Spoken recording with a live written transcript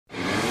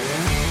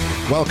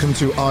Welcome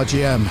to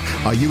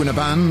RGM. Are you in a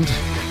band?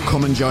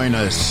 Come and join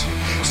us.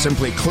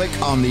 Simply click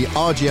on the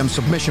RGM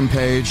submission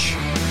page,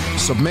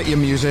 submit your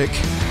music,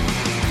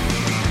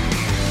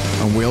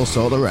 and we'll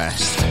sort the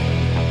rest.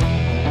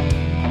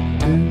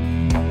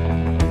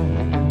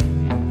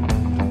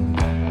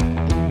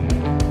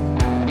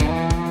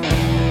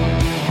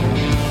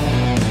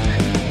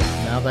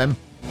 Now then,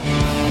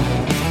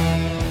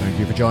 thank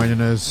you for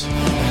joining us.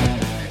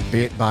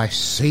 Be it by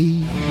sea,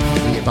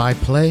 be it by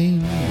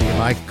plane, be it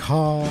by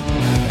car,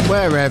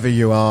 wherever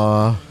you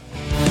are.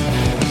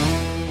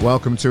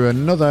 Welcome to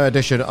another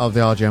edition of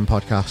the RGM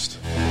podcast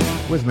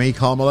with me,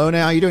 Carl Maloney.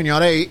 How you doing,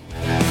 Yachty?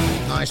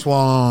 Nice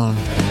one.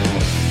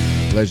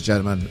 Ladies and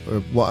gentlemen,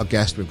 what a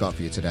guest we've got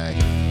for you today.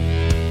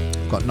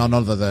 We've got none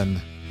other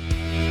than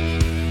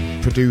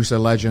producer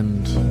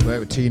legend,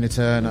 with Tina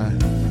Turner,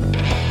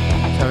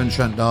 Kevin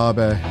Trent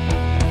D'Arby,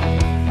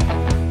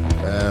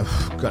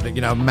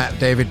 met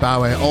David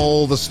Bowie.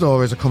 All the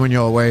stories are coming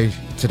your way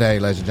today,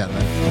 ladies and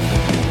gentlemen.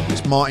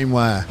 It's Martyn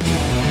Ware,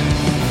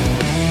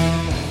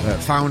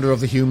 founder of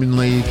the Human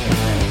League,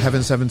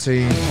 Heaven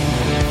 17,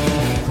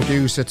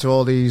 producer to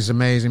all these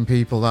amazing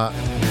people that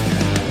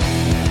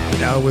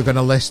we're going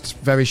to list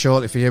very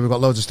shortly for you. We've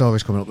got loads of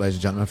stories coming up, ladies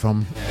and gentlemen,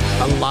 from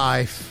a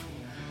life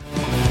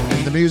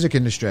in the music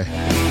industry.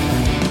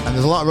 And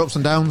there's a lot of ups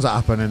and downs that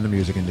happen in the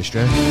music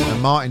industry,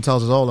 and Martyn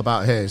tells us all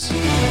about his.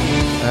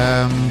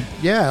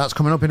 That's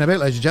coming up in a bit,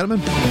 ladies and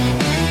gentlemen.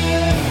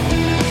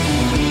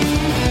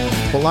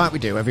 But like we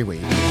do every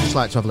week, just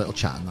like to have a little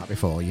chat on that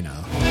before,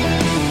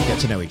 get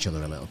to know each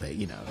other a little bit,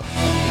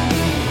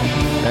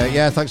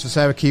 thanks for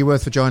Sarah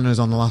Keyworth for joining us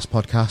on the last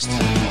podcast.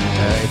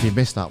 If you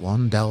missed that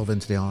one, delve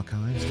into the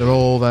archives. They're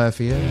all there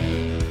for you.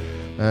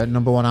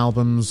 Number one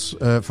albums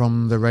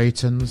from the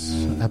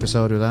Ratings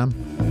episode with them.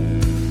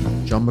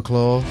 John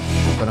McClure.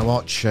 I'm going to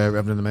watch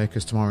Reverend and the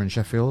Makers tomorrow in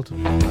Sheffield,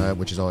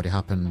 which has already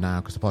happened now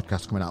because the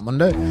podcast's coming out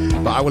Monday.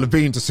 But I will have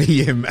been to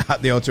see him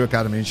at the O2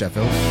 Academy in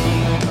Sheffield.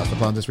 That's the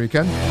plan this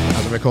weekend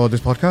as I record this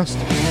podcast.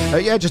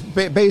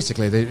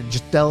 Basically, they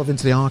just delve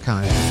into the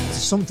archives.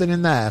 There's something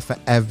in there for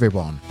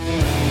everyone.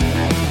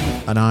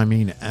 And I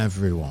mean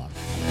everyone.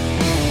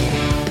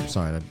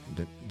 Sorry, I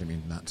didn't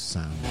mean that to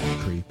sound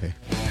creepy.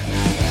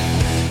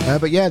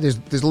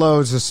 There's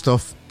loads of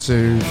stuff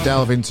to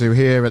delve into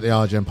here at the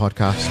RGM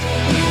podcast.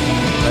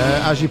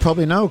 As you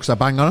probably know, because I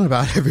bang on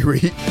about it every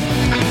week.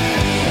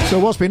 So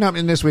what's been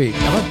happening this week?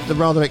 I've had the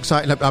rather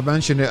exciting... I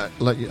mentioned it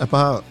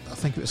about, I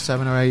think it was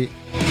 7 or 8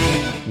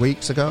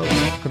 weeks ago.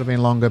 Could have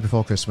been longer,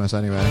 before Christmas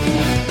anyway.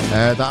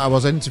 That I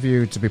was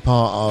interviewed to be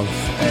part of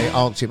a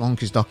Arctic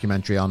Monkeys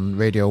documentary on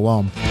Radio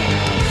 1.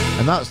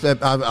 And that's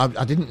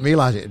I didn't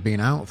realise it had been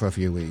out for a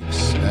few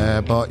weeks.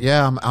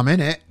 I'm in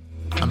it.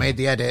 I made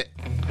the edit.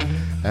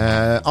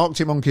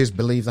 Arctic Monkeys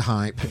Believe the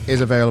Hype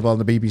is available on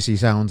the BBC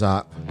Sounds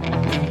app.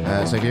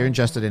 So if you're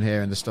interested in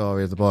hearing the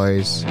story of the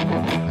boys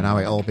and how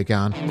it all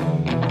began,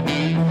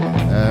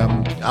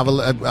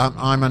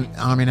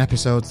 I'm in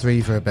episode 3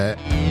 for a bit,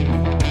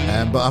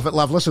 but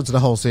I've listened to the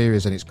whole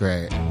series and it's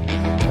great.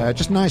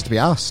 Just nice to be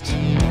asked.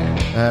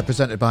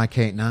 Presented by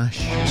Kate Nash.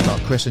 It's got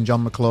Chris and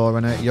John McClure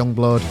in it,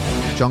 Youngblood,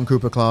 John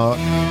Cooper Clarke,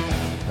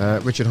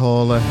 Richard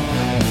Hawley,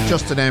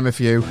 just to name a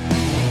few.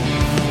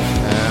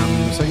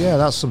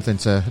 That's something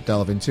to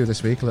delve into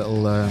this week. A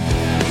little,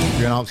 if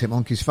you're an Arctic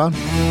Monkeys fan.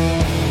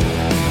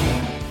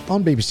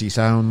 On BBC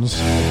Sounds,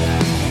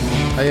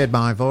 I heard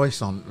my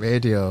voice on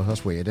radio.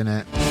 That's weird, isn't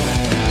it?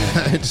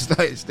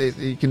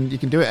 You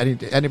can do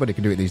it. Anybody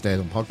can do it these days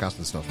on podcasts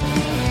and stuff.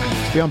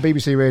 To be on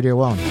BBC Radio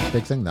 1,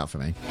 big thing that for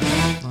me.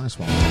 Nice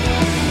one.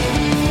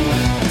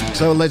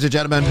 So, ladies and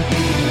gentlemen,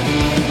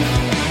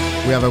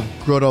 we have a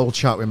good old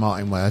chat with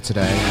Martyn Ware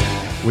today.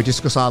 We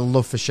discuss our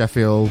love for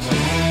Sheffield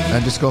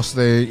and discuss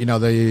the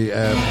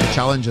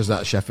challenges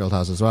that Sheffield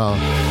has as well.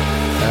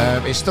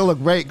 It's still a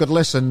good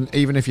listen,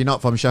 even if you're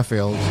not from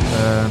Sheffield,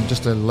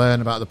 just to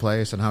learn about the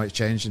place and how it's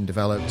changed and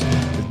developed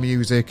with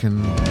music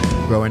and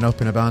growing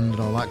up in a band and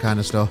all that kind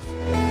of stuff.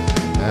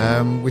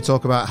 We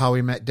talk about how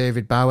we met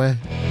David Bowie.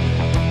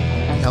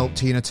 He helped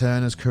Tina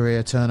Turner's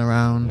career turn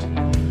around.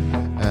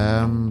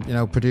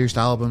 Produced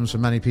albums for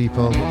many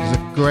people. There's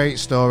a great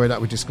story that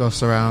we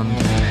discuss around...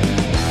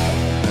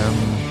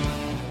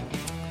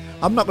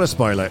 I'm not going to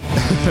spoil it.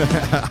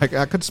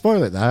 I could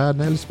spoil it there. I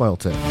nearly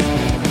spoiled it.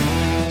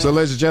 So,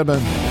 ladies and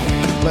gentlemen,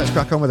 let's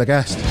crack on with the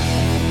guest.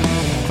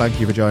 Thank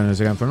you for joining us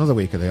again for another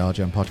week of the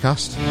RGM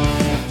podcast.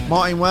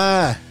 Martyn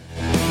Ware.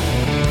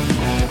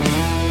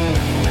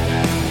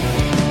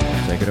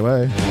 Take it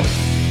away.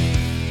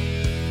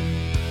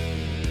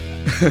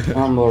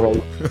 I'm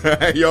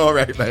alright. You're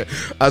alright, mate.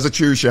 As a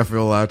true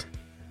Sheffield lad.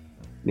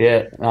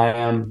 Yeah, I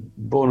am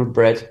born and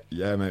bred.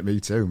 Yeah, mate, me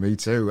too.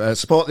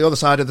 Support the other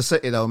side of the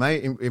city, though,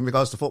 mate, in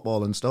regards to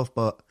football and stuff,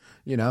 but,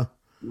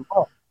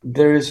 Well,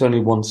 there is only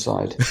one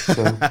side,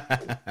 so...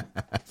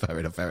 Fair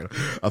enough.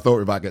 I thought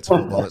we might get to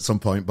football at some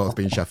point, both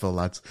being Sheffield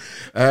lads.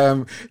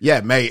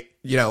 Mate,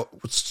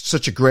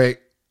 such a great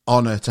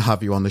honour to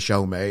have you on the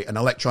show, mate. An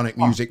electronic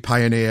music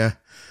pioneer,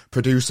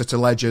 producer to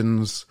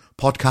legends,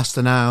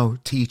 podcaster now,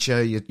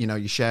 teacher.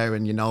 You're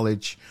sharing your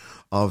knowledge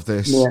of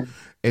this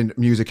in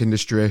music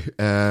industry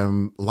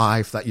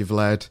life that you've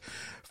led.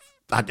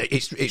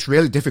 It's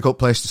really difficult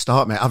place to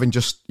start, mate. Having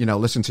just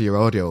listened to your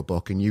audio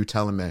book and you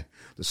telling me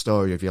the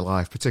story of your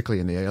life, particularly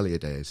in the earlier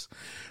days,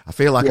 I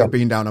feel like I've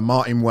been down a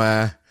Martyn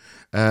Ware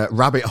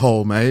rabbit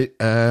hole, mate.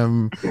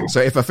 So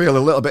if I feel a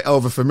little bit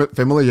over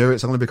familiar,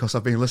 it's only because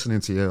I've been listening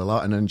to you a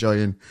lot and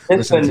enjoying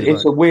listening to you.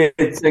 It's a weird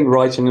thing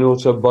writing an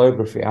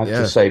autobiography, I have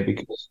to say,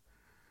 because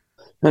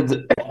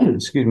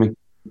excuse me,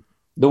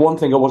 the one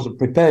thing I wasn't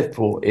prepared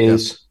for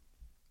is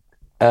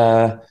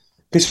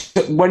because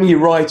when you're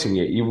writing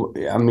it,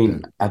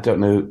 I don't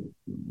know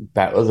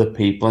about other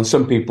people, and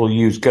some people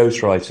use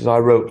ghostwriters. I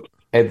wrote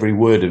every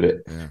word of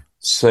it,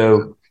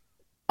 so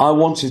I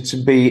wanted to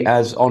be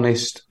as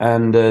honest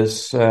and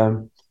as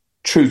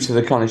true to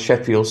the kind of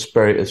Sheffield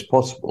spirit as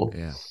possible.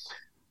 Yeah.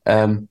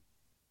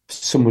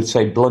 Some would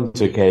say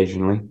blunt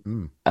occasionally,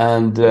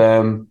 and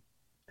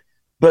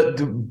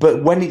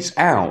but when it's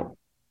out,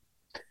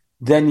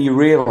 then you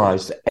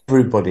realise that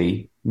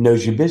everybody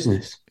knows your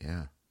business.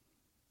 Yeah.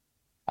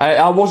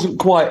 I wasn't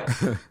quite.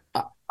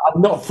 I've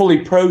not fully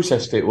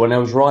processed it when I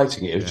was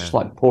writing it. It was just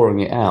like pouring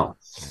it out,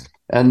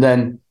 and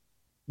then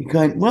you're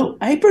going, well,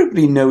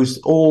 everybody knows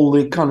all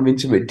the kind of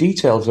intimate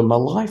details of my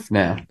life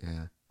now.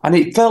 Yeah. And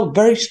it felt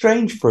very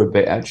strange for a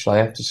bit, actually,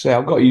 I have to say.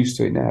 I've got used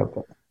to it now.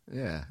 But.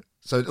 Yeah.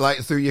 So, like,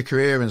 through your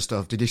career and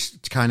stuff, did you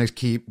kind of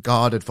keep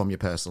guarded from your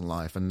personal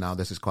life? And now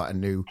this is quite a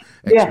new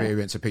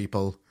experience of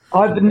people.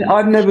 I've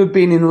never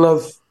been in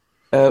love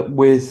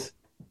with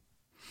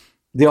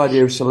the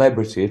idea of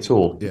celebrity at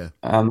all. Yeah.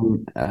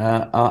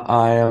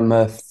 I am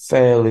a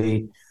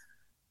fairly...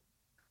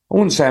 I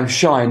wouldn't say I'm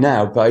shy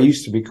now, but I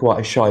used to be quite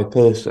a shy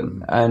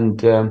person. And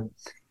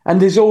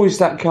there's always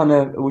that kind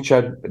of, which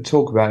I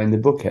talk about in the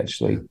book,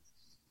 actually.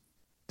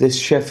 This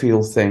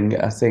Sheffield thing,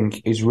 I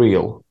think, is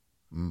real.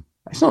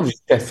 It's not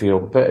just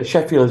Sheffield, but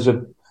Sheffield is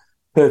a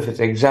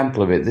perfect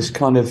example of it. This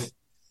kind of,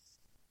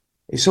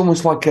 it's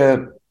almost like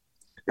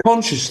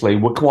consciously,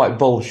 we're quite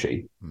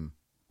bolshy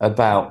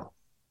about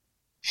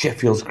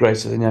Sheffield's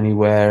greater than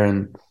anywhere,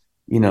 and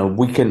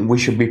we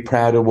should be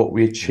proud of what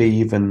we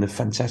achieve and the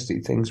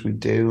fantastic things we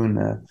do,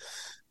 and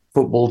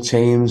football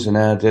teams and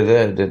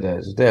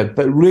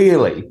But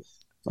really,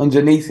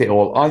 underneath it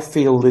all, I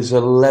feel there's a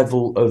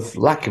level of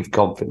lack of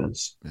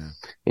confidence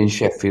in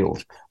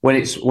Sheffield when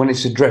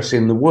it's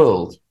addressing the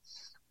world.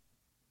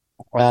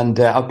 And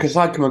because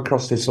I come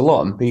across this a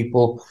lot, and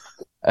people,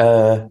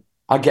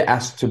 I get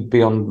asked to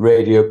be on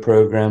radio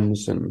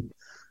programs and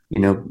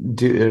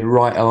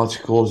write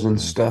articles and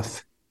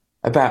stuff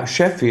about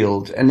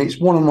Sheffield, and it's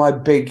one of my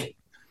big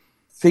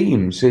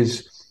themes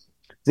is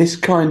this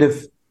kind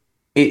of,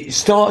 it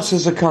starts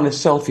as a kind of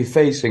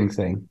self-effacing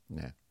thing,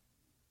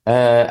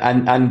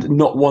 and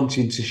not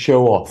wanting to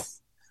show off,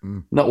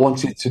 not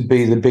wanting to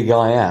be the big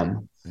I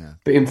am,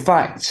 but in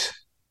fact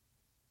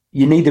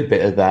you need a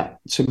bit of that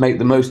to make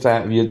the most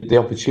out of the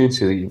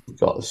opportunity that you've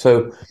got.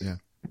 So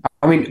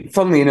I mean,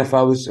 funnily enough,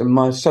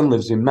 my son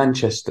lives in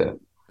Manchester.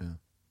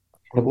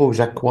 I've always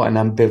had quite an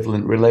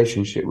ambivalent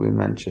relationship with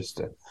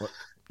Manchester,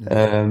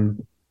 because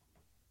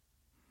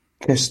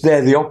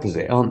they're the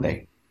opposite, aren't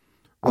they?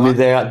 I mean,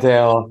 they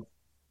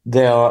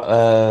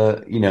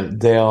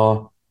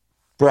are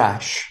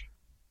brash.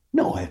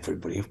 Not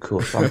everybody, of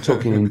course. I'm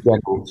talking in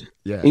general.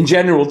 In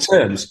general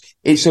terms,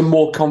 it's a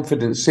more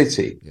confident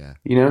city.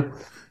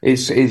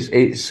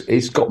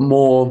 It's got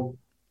more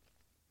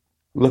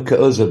look at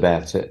us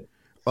about it.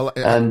 Well,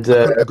 I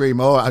couldn't agree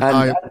more.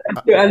 And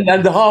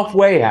the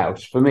halfway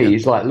house for me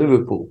is like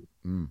Liverpool,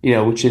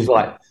 which is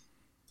like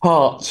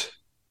part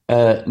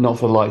not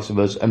for the likes of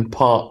us and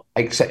part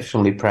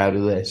exceptionally proud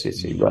of their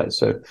city, right?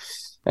 So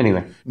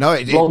anyway, no,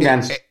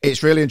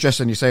 it's really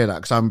interesting you say that,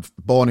 because I'm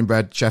born and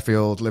bred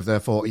Sheffield, lived there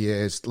 40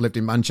 years, lived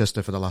in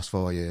Manchester for the last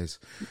 4 years.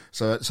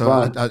 So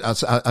right.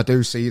 I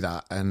do see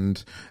that,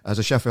 and as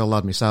a Sheffield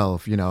lad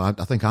myself, I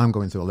think I'm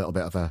going through a little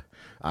bit of a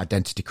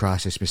identity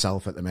crisis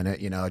myself at the minute,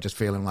 just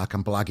feeling like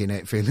I'm blagging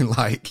it, feeling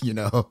like,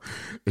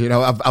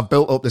 I've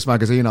built up this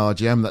magazine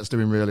RGM that's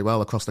doing really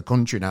well across the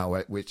country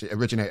now, which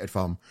originated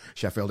from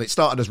Sheffield. It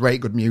started as Rate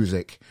Good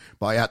Music,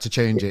 but I had to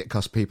change it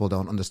because people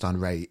don't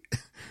understand rate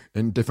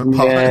in different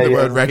parts of the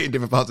word rate in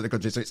different parts of the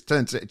country. So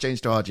it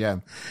changed to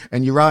RGM.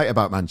 And you're right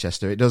about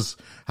Manchester. It does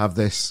have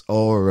this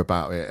aura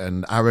about it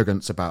and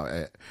arrogance about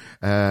it.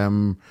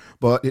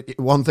 But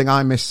one thing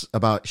I miss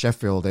about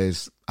Sheffield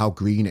is how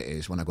green it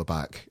is when I go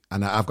back.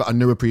 And I've got a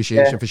new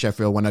appreciation for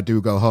Sheffield when I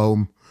do go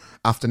home.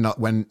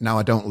 Now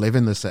I don't live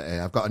in the city.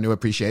 I've got a new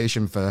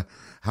appreciation for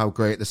how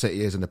great the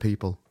city is and the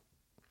people.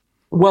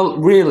 Well,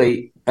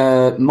 really,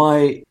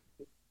 my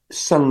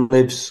son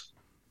lives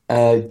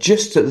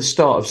just at the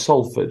start of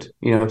Salford,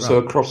 so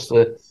across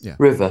the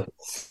river,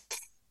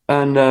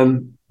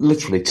 and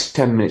literally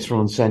 10 minutes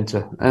from the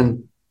centre.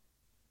 And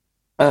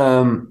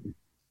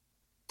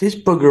there's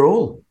bugger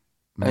all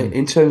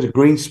in terms of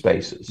green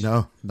spaces.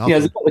 No,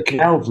 they've got the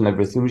canals and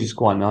everything, which is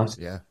quite nice.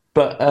 Yeah,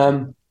 but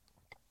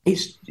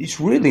it's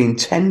really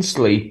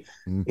intensely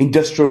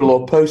industrial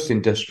or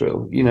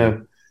post-industrial,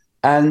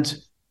 and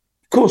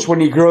of course,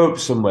 when you grow up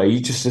somewhere, you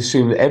just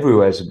assume that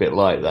everywhere's a bit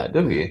like that,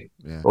 don't you?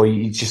 Yeah. Or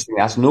you just think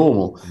that's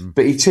normal.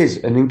 But it is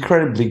an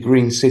incredibly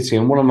green city,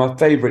 and one of my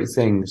favourite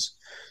things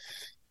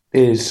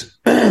is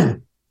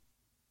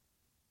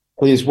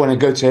is when I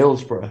go to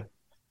Hillsborough.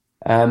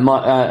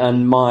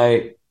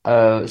 My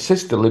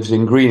sister lives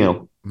in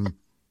Greenhill,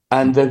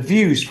 and the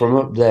views from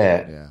up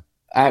there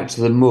out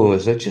to the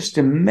moors are just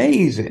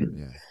amazing.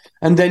 Yeah.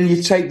 And then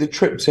you take the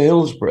trip to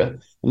Hillsborough,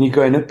 and you're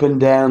going up and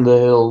down the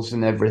hills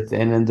and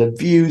everything, and the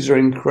views are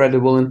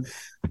incredible, and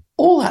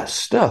all that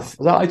stuff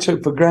that I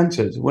took for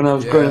granted when I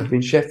was growing up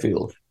in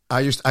Sheffield.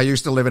 I used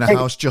to live in a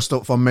house just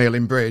up from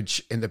Malin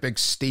Bridge in the big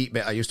steep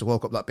bit. I used to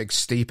walk up that big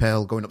steep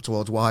hill going up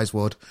towards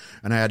Wisewood,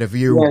 and I had a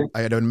view. Yeah.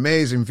 I had an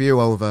amazing view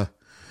over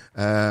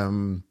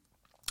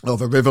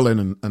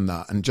Riverlin and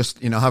that, and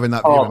just having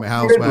that view in my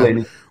house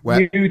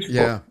where beautiful.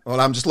 Yeah.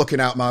 Well, I'm just looking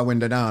out my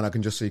window now, and I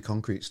can just see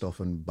concrete stuff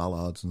and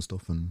ballards and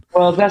stuff. And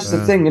well, that's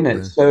the thing, isn't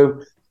it?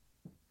 So,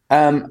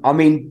 I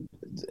mean,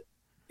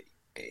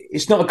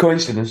 it's not a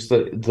coincidence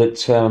that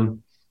the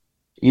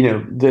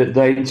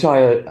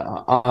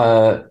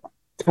entire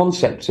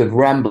concept of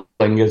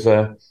rambling as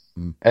a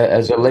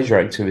leisure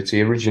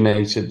activity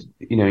originated,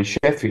 in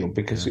Sheffield,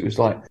 because it was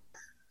like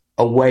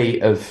a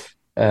way of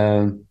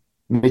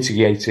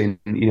mitigating,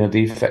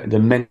 the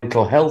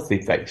mental health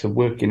effects of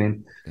working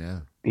in,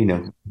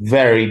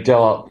 very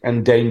dark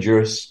and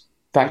dangerous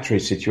factory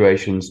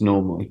situations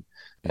normally.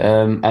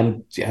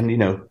 And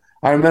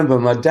I remember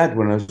my dad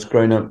when I was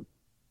growing up.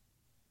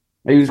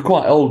 He was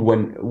quite old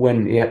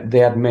when they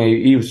had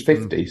me. He was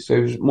 50, so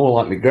he was more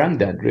like my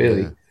granddad,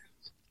 really. Yeah.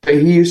 But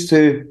he used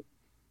to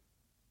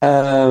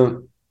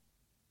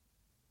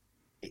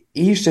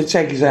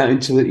take us out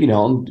into the,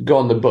 go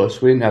on the bus.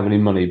 We didn't have any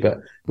money, but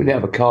we didn't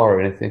have a car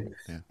or anything.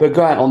 Yeah. But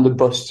go out on the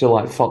bus to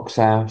like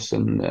Foxhouse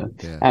and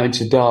out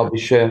into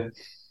Derbyshire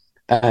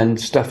and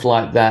stuff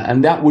like that.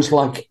 And that was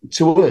like,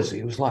 to us,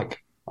 it was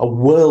like a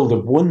world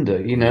of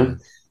wonder,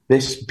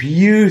 this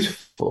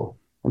beautiful.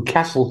 And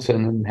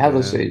Castleton and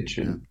Hathersage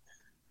and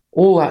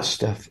all that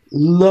stuff.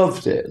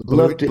 Loved it.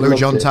 Blue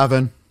John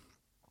Tavern.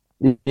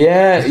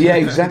 Yeah,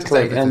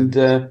 exactly. And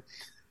to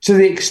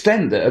the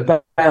extent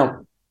that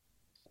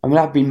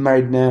I've been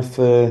married now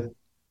for,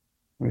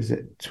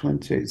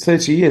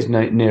 30 years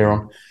near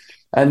on.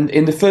 And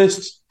in the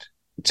first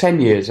 10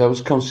 years, I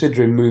was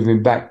considering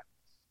moving back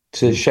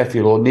to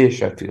Sheffield or near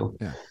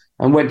Sheffield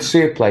and went to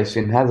see a place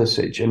in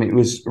Hathersage. And it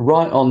was it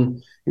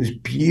was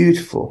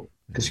beautiful.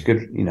 Because you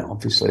could,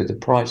 obviously the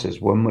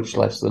prices were much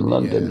less than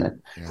London.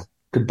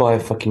 Could buy a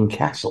fucking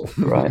castle,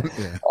 right?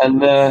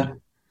 And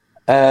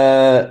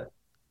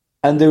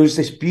there was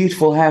this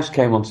beautiful house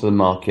came onto the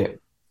market,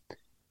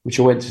 which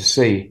I went to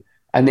see,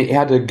 and it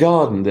had a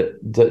garden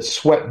that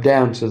swept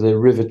down to the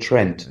River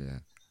Trent,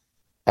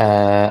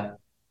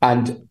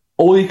 and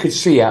all you could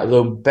see out of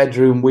the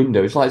bedroom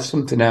window, it's like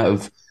something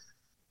out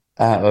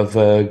of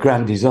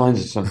Grand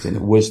Designs or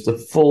something, was the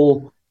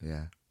full.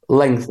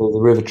 Length of the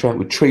River Trent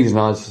with trees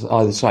on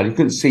either side. You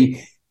couldn't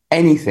see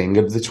anything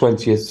of the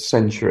 20th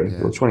century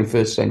or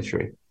 21st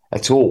century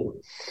at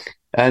all.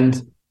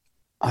 And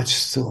I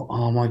just thought,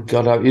 oh my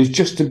God, it was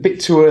just a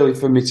bit too early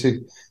for me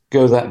to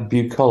go that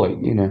bucolic,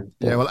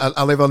 Yeah, well,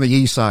 I live on the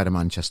east side of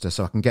Manchester,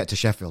 so I can get to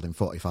Sheffield in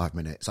 45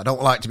 minutes. I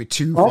don't like to be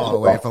too far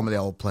away from the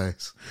old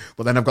place,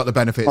 but then I've got the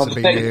benefits of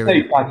being near.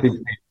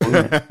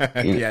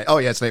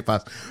 State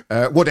Pass.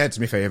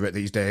 Woodhead's my favourite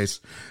these days,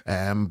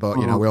 but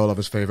we all have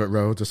his favourite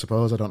roads, I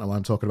suppose. I don't know why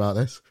I'm talking about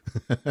this.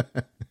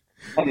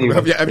 Anyway,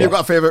 have you got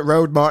a favourite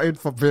road, Martyn,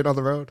 for being on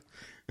the road?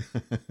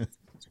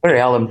 Very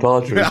Alan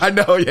Partridge. I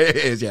know, it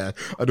is, yeah.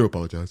 I do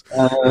apologise.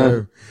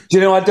 Do you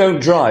know I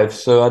don't drive,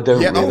 so I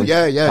don't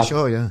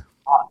Sure.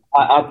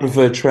 I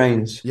prefer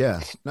trains.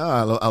 Yeah,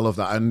 no, I love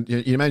that. And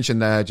you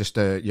mentioned there just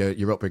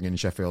your upbringing in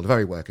Sheffield, a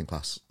very working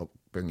class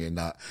upbringing,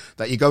 that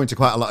you go into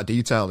quite a lot of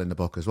detail in the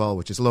book as well,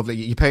 which is lovely.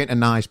 You paint a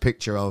nice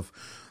picture of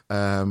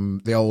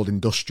the old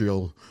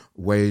industrial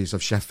ways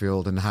of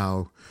Sheffield and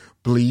how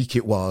bleak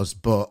it was,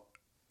 but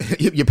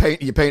you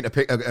paint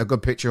a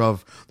good picture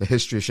of the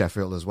history of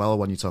Sheffield as well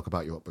when you talk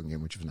about your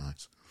upbringing, which was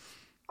nice.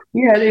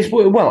 Yeah, it is.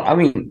 Well, I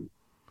mean,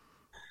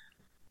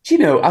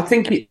 I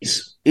think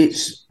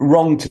it's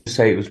wrong to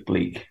say it was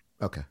bleak.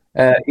 Okay.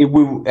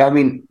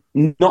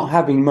 Not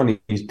having money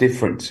is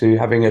different to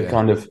having a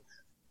kind of,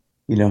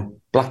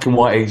 black and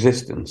white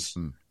existence.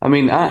 I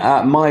mean,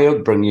 my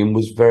upbringing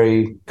was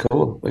very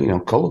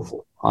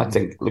colourful. I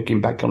think,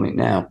 looking back on it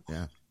now.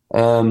 Yeah.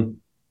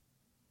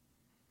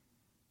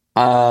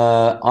 There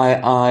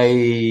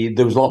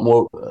was a lot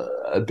more,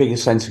 a bigger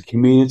sense of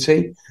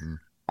community,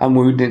 and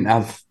we didn't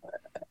have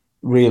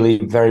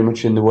really very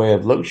much in the way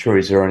of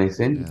luxuries or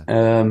anything.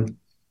 Yeah.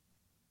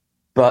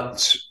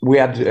 But we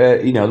had,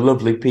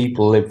 lovely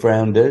people lived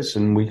around us,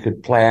 and we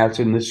could play out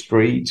in the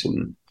street,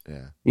 and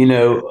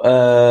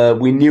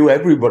we knew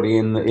everybody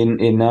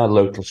in our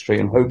local street.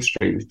 And Hope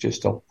Street was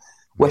just off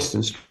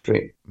Western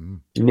Street,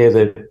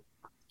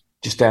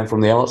 just down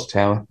from the Arts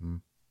Tower.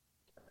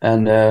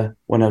 and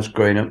when I was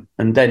growing up,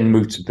 and then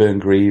moved to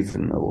Burngreave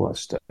and all that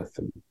stuff,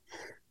 and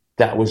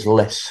that was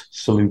less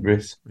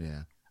salubrious.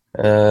 Yeah.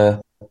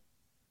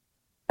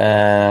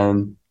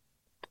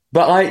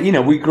 But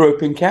we grew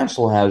up in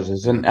council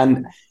houses,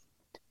 and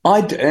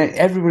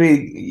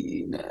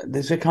everybody,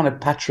 there's a kind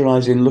of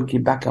patronising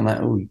looking back on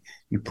that. Oh,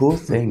 you poor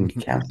thing,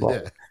 council.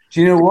 Yeah.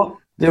 Do you know what?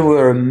 They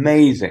were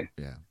amazing.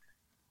 Yeah.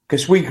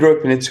 Because we grew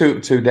up in a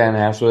two down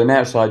house with an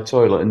outside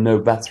toilet and no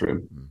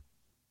bathroom.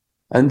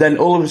 And then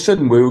all of a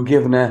sudden we were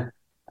given a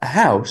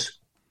house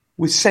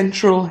with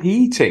central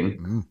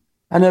heating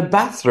and a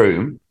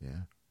bathroom.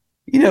 Yeah.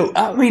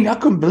 I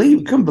couldn't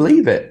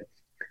believe it.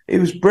 It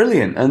was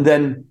brilliant. And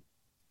then,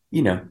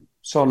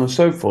 so on and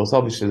so forth.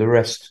 Obviously the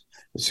rest,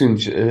 as soon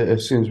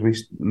as we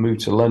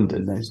moved to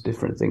London, that's a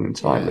different thing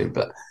entirely. Yeah.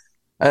 But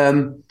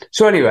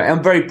so anyway,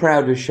 I'm very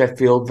proud of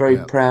Sheffield, very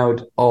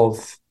proud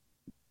of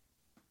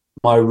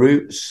my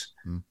roots.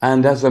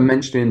 And as I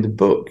mentioned in the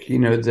book,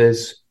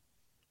 there's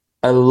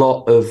a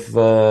lot of,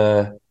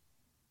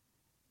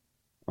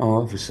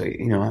 obviously,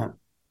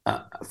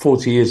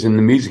 40 years in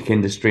the music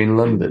industry in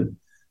London,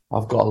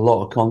 I've got a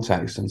lot of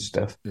contacts and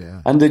stuff.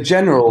 Yeah. And the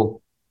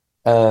general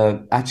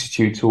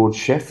attitude towards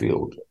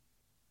Sheffield,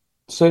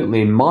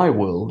 certainly in my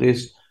world,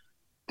 is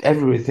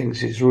everybody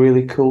thinks it's a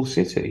really cool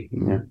city,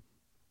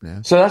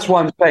 Yeah. So that's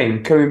why I'm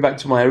saying, coming back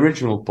to my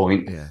original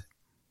point,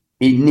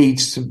 it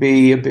needs to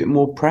be a bit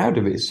more proud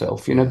of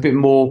itself, a bit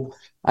more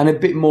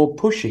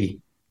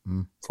pushy,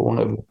 for want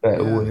of a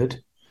better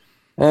word.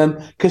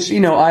 Because,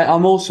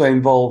 I'm also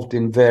involved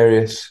in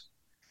various,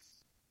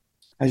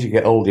 as you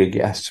get older, you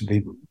get asked to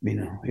be,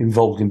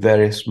 involved in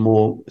various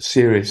more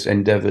serious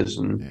endeavours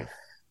and,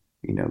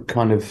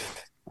 kind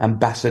of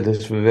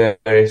ambassadors for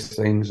various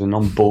things and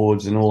on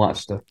boards and all that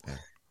stuff. Yeah.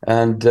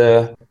 And,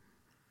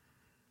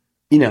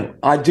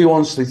 I do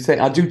honestly think,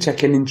 I do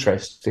take an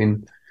interest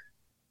in,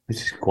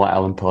 this is quite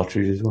Alan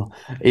Partridge as well,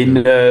 in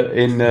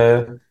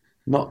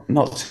not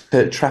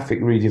traffic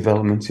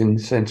redevelopment in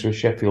the centre of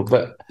Sheffield,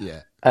 but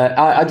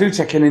I do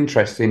take an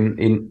interest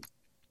in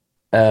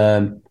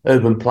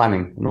urban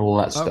planning and all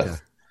that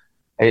stuff.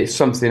 Okay. It's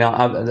something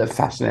that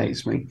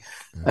fascinates me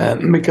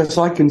because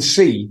I can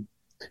see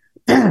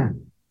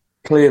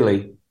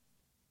clearly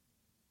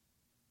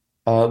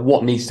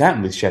what needs to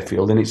happen with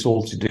Sheffield, and it's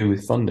all to do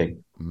with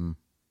funding.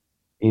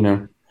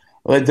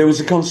 There was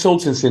a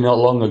consultancy not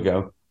long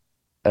ago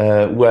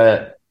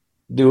where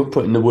they were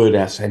putting the word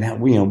out saying,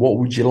 what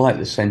would you like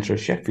the centre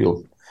of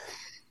Sheffield?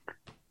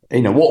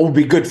 What would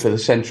be good for the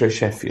centre of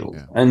Sheffield?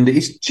 Yeah. And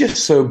it's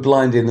just so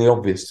blindingly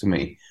obvious to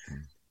me.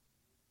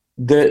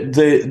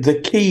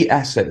 The key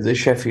asset that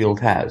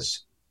Sheffield has,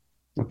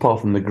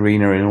 apart from the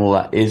greenery and all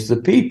that, is the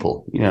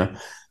people,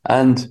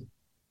 and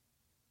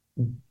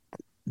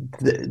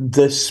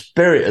the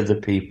spirit of the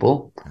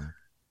people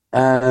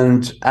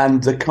and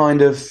the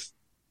kind of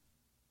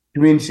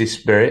community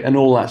spirit and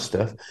all that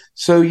stuff.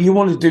 So you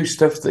want to do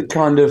stuff that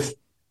kind of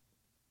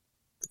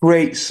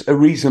creates a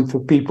reason for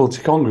people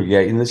to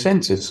congregate in the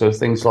centre. So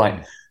things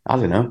like, I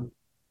don't know,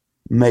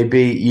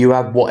 maybe you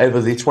have whatever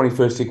the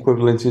 21st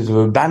equivalent is of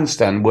a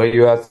bandstand, where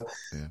you have,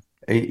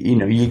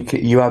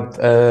 you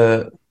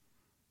have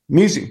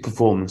music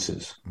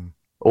performances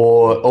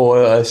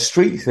or a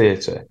street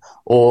theatre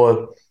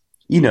or,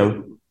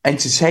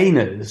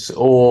 entertainers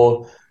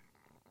or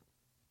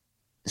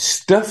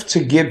stuff to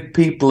give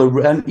people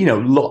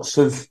lots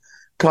of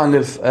kind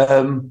of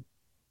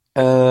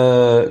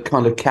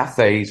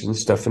cafes and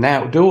stuff and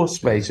outdoor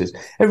spaces.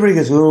 Everybody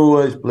goes, oh,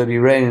 it's bloody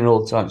raining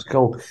all the time, it's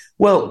cold.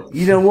 Well,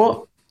 you know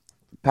what?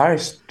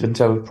 Paris doesn't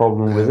have a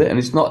problem with it, and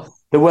it's not,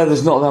 the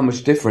weather's not that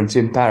much different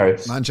in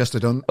Paris. Manchester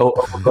don't. Or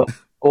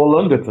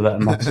London for that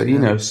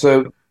matter,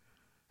 So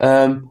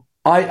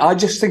I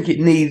just think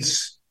it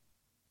needs,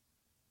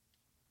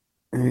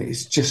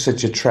 it's just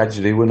such a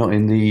tragedy we're not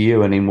in the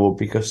EU anymore,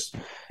 because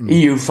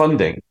EU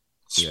funding,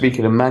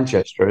 speaking of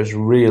Manchester, has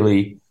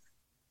really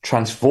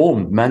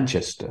transformed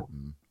Manchester.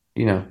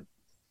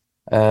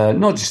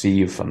 Not just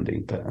EU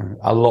funding, but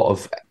a lot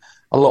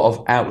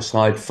of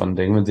outside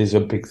funding. I mean, there's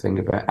a big thing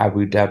about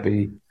Abu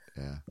Dhabi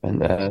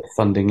and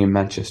funding in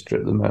Manchester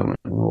at the moment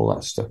and all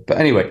that stuff. But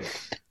anyway,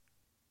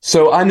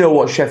 so I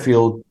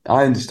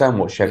understand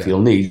what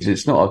Sheffield needs.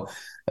 It's not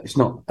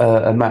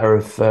a matter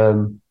of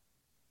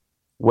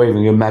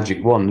waving a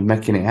magic wand and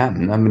making it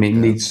happen. I mean, it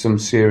needs some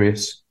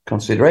serious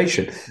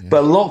consideration. Yeah.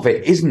 But a lot of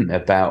it isn't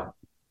about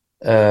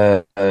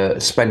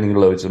spending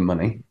loads of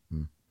money.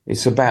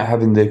 It's about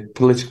having the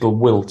political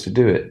will to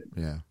do it.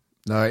 Yeah.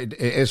 No, it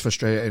is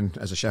frustrating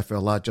as a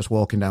Sheffield lad, just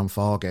walking down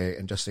Fargate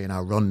and just seeing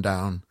how run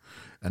down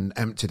and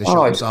empty the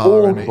shops are.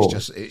 Awful. And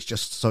it's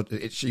just so,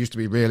 it used to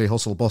be really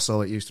hustle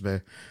bustle. It used to be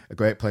a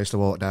great place to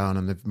walk down,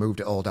 and they've moved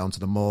it all down to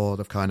the moor.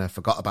 They've kind of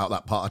forgot about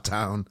that part of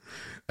town,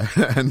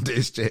 and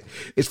it's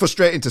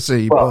frustrating to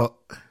see. But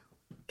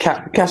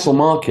Castle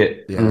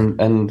Market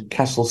and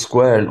Castle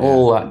Square and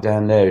all that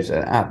down there is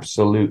an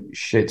absolute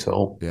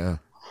shithole. Yeah,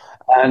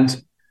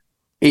 and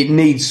it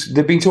needs.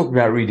 They've been talking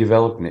about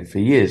redeveloping it for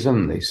years,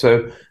 haven't they?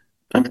 So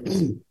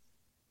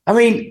I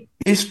mean,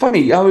 it's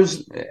funny. I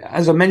was,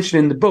 as I mentioned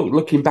in the book,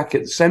 looking back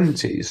at the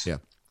 70s Yeah.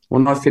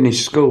 when I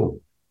finished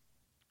school.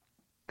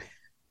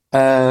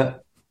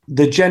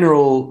 The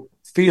general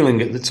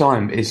feeling at the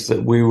time is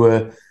that we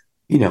were,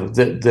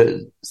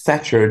 that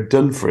Thatcher had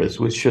done for us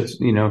with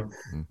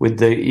with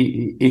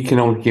the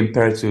economic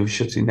imperative of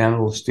shutting down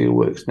all the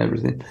steelworks and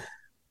everything.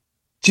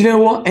 Do you know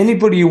what?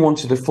 Anybody who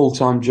wanted a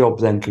full-time job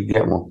then could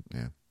get one.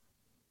 Yeah.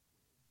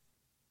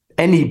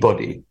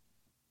 Anybody.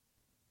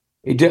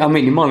 I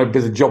mean, it might not be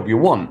the job you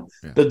want,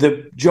 but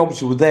the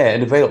jobs were there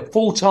and available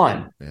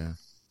full-time,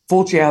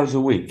 40 hours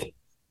a week.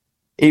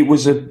 It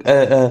was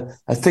a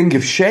thing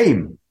of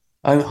shame.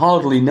 I'm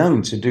hardly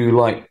known to do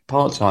like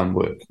part-time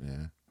work.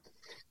 Yeah.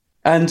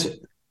 And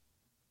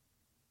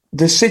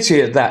the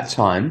city at that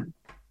time,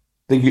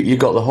 you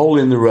got the hole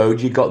in the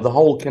road, you got the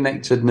whole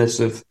connectedness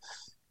of,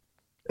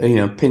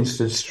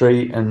 Pinster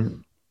Street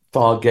and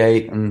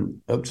Fargate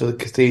and up to the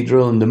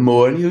cathedral and the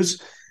moor. And it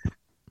was,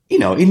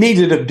 it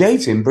needed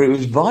updating, but it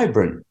was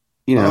vibrant.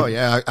 Oh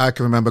yeah, I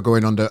can remember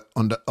going under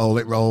All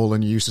It Roll,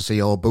 and you used to see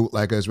all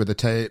bootleggers with the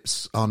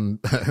tapes on.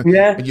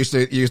 Yeah, you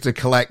used to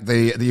collect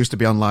they used to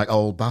be on like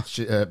old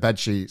bed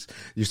sheets. You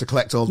used to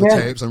collect all the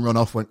tapes and run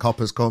off when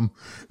coppers come.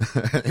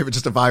 It was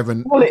just a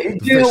vibrant. Well, do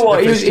you know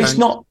what? It's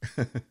not.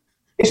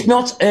 It's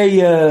not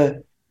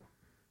a.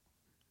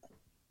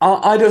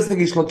 I don't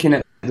think it's looking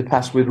at the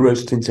past with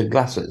rose-tinted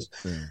glasses.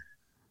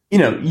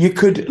 Yeah. You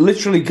could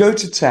literally go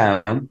to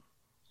town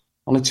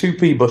on a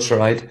 2p bus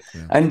ride,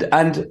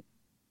 and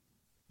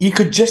you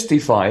could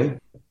justify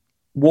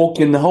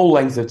walking the whole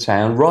length of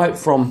town, right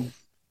from,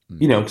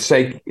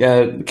 say,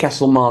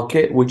 Castle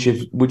Market, which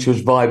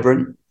was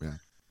vibrant,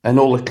 and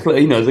all the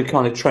the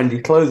kind of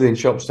trendy clothing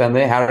shops down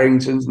there,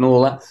 Harrington's and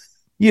all that.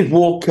 You'd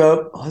walk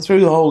up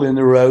through the hole in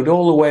the road,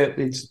 all the way up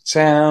into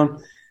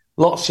town.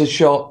 Lots of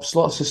shops,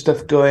 lots of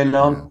stuff going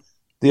on.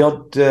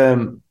 Yeah.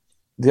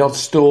 The odd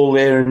stall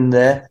here and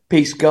there,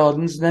 Peace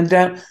Gardens, and then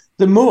down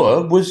the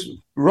moor was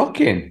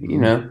rocking,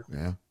 Yeah.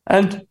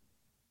 And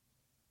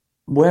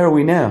where are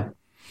we now?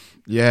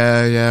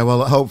 Yeah.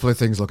 Well, hopefully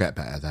things will get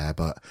better there.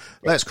 But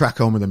let's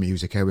crack on with the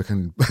music here. We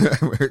can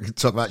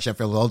talk about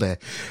Sheffield all day.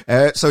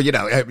 So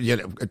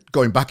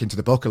going back into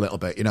the book a little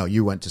bit.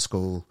 You went to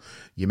school.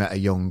 You met a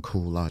young,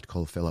 cool lad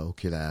called Phil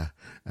Oakey there,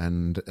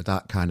 and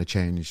that kind of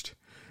changed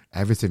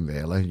everything,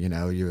 really.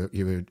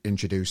 You were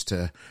introduced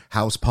to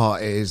house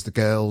parties, the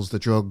girls, the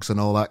drugs, and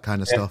all that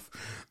kind of stuff.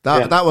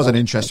 That was an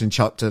interesting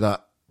chapter.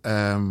 That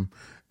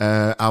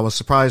I was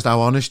surprised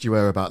how honest you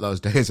were about those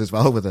days as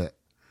well with it.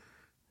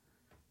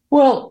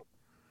 Well,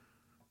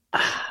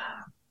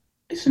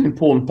 it's an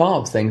important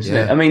part of things, isn't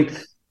it?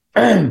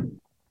 I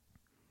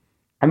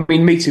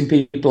mean, meeting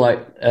people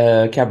like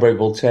Cabaret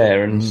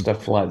Voltaire and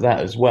stuff like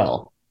that as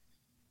well.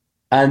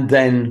 And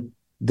then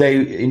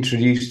they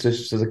introduced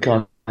us to the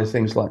kind of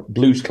things like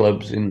blues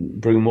clubs in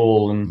Broome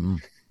Hall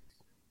and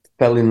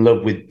fell in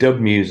love with dub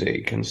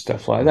music and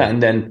stuff like that.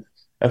 And then,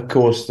 of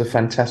course, the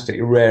fantastic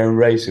Rare and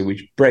Racer,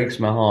 which breaks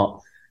my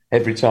heart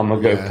every time I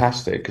go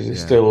past it because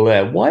it's still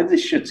there. Why have they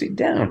shut it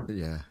down?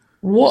 Yeah.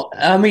 What?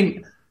 I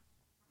mean,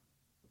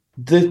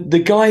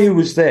 the guy who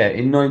was there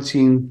in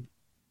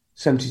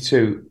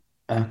 1972,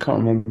 I can't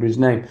remember his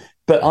name,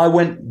 but I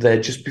went there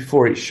just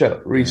before it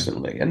shut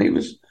recently, and he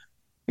was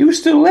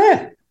still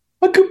there.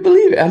 I couldn't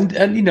believe it, and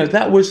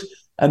that was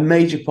a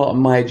major part of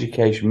my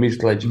education,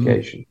 musical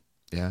education.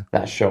 Yeah,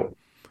 that shop.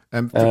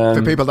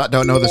 For people that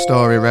don't know the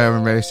story, Rare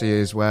and Racy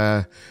is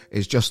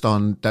just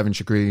on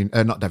Devonshire Green,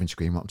 not Devonshire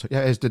Green.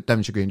 It's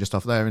Devonshire Green, just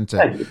off there, isn't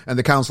it? And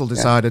the council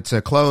decided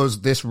to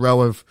close this row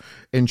of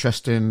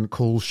interesting,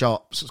 cool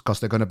shops because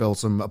they're going to build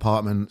some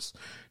apartments.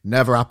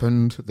 Never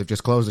happened. They've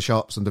just closed the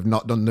shops and they've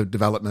not done the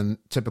development.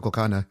 Typical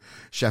kind of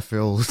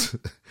Sheffield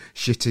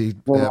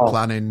shitty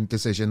planning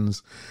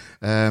decisions.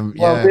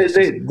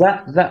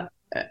 That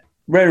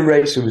Rare and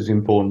Racer was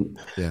important,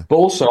 but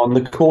also on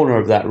the corner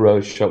of that row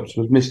of shops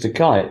was Mr.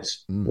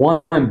 Kite's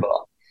wine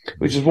bar,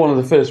 which is one of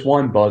the first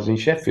wine bars in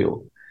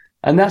Sheffield,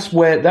 and that's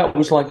where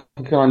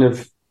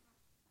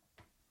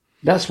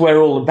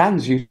all the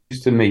bands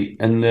used to meet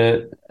and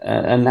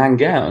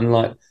hang out and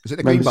like. Is it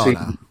the Green Bar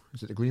now?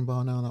 Is it the Green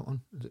Bar now? That one?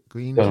 Is it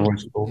Green? Don't know what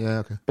it's called. Yeah,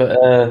 okay.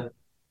 But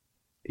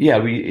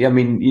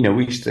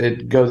we used to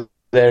go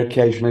there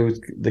occasionally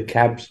with the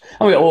cabs.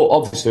 I mean,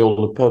 obviously all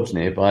the pubs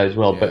nearby as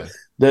well, but.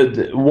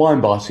 The wine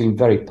bar seemed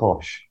very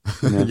posh.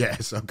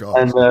 Yes, of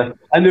course.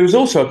 And there was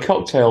also a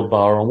cocktail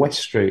bar on West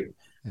Street.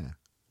 Yeah.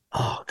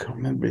 Oh, I can't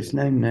remember his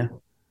name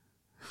now.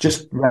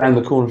 Just round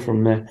the corner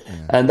from there.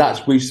 Yeah. And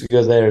we used to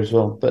go there as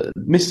well. But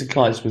Mr.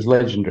 Kite's was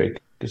legendary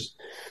because,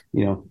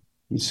 you'd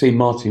see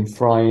Martyn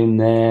Fry in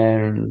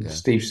there and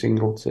Steve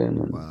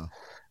Singleton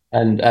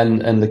and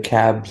the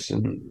cabs.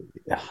 And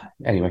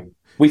anyway,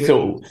 we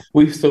thought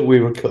we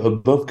were cut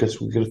above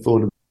because we could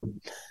afford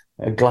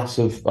a glass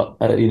of,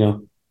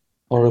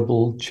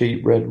 horrible,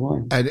 cheap red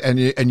wine.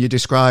 And you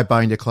describe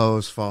buying your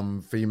clothes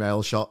from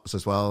female shops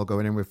as well,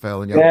 going in with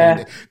Phil,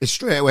 and it's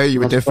straight away you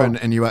were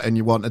different, and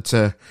you wanted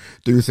to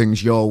do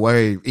things your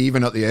way.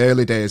 Even at the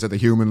early days of the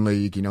Human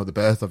League, you know, the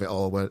birth of it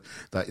all, where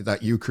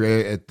that you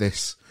created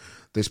this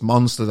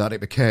monster that it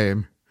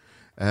became.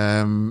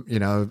 You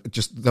know,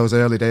 just those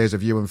early days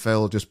of you and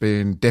Phil just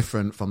being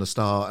different from the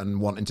start and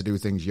wanting to do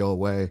things your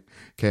way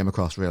came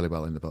across really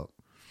well in the book.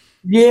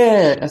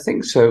 Yeah, I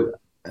think so.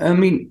 I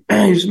mean,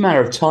 it was a matter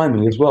of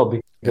timing as well,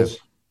 because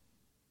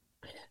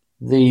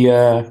you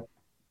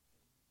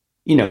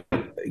know,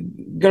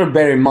 got to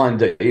bear in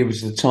mind that it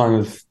was the time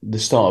of the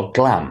start of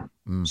glam.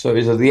 So it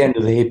was at the end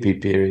of the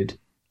hippie period.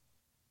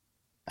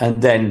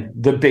 And then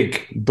the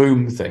big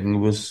boom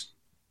thing was,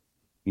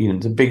 you know,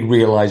 the big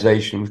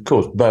realization, of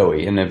course,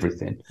 Bowie and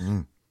everything,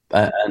 and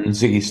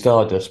Ziggy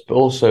Stardust, but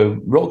also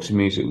Roxy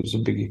Music was a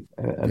big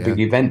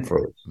event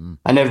for us.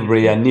 And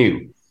everybody I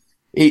knew.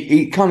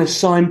 It kind of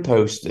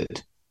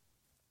signposted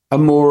a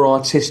more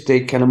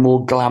artistic and a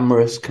more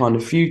glamorous kind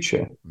of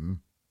future,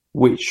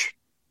 which,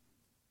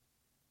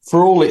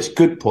 for all its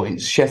good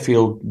points,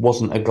 Sheffield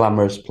wasn't a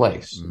glamorous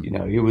place. You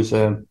know, it was,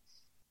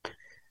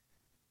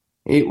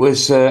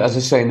 as I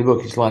say in the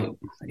book, it's like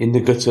in the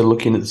gutter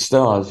looking at the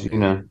stars, you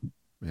know.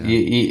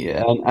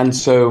 And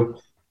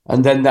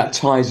then that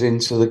ties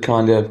into the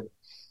kind of,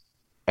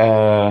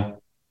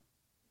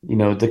 you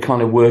know, the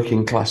kind of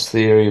working class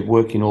theory of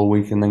working all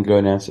week and then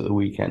going out at the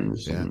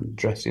weekends and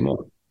dressing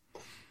up,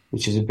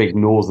 which is a big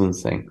northern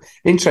thing.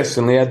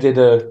 Interestingly, I did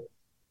an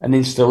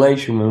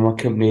installation with my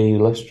company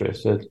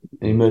Illustrious, an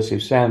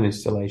immersive sound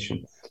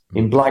installation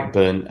in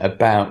Blackburn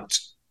about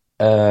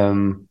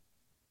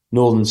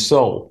Northern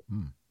Soul,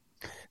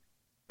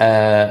 in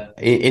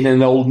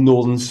an old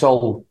Northern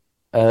Soul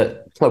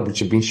club which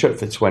had been shut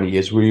for 20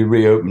 years. We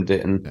reopened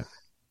it and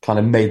kind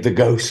of made the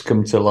ghosts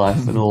come to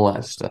life and all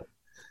that stuff.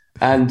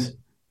 And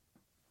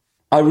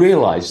I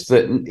realised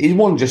that it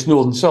wasn't just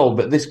Northern Soul,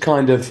 but this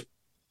kind of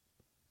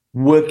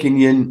working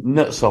your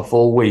nuts off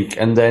all week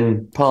and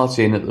then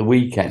partying at the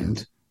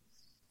weekend.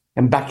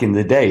 And back in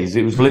the days,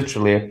 it was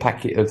literally a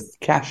packet of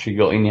cash you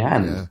got in your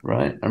hand,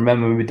 right? I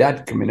remember my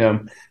dad coming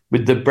home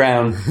with the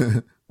brown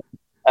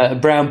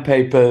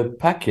paper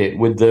packet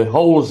with the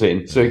holes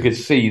in, so he could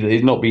see that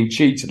he's not being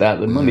cheated out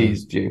of the money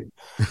he's due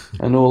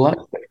and all that.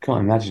 I can't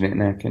imagine it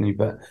now, can you?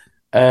 But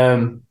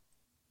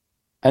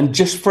and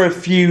just for a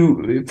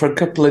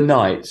couple of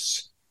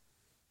nights,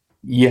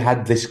 you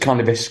had this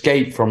kind of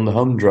escape from the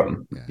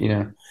humdrum, you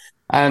know.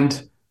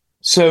 And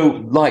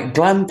so, like,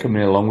 glam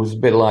coming along was a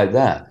bit like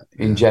that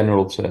in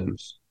general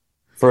terms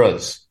for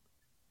us.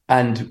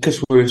 And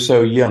because we were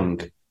so young,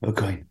 we were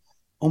going,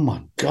 oh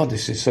my God,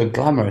 this is so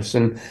glamorous.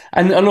 And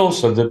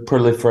also the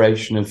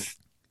proliferation of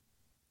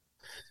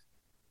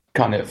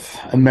kind of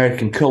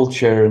American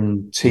culture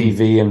and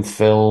TV and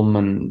film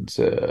and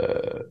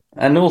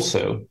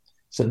also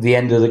it's at the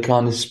end of the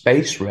kind of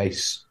space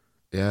race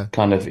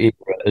kind of era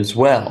as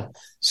well.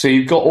 So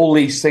you've got all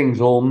these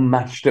things all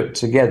mashed up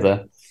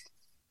together.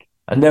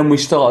 And then we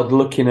started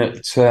looking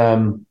at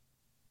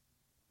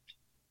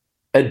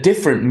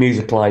different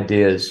musical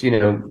ideas, you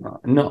know.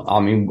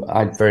 I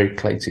had very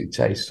eclectic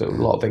taste, so a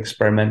lot of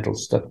experimental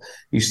stuff.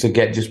 Used to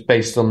get just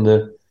based on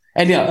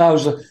I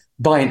was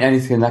buying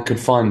anything I could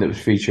find that was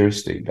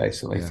futuristic,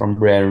 basically, from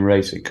Rare and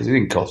Racing, because it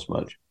didn't cost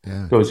much.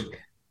 It was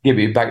give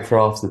it back for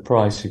half the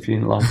price if you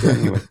didn't like it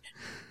anyway.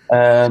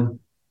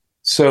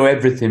 So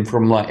everything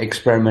from like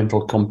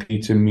experimental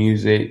computer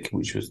music,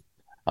 which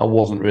I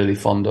wasn't really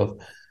fond of,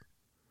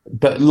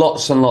 but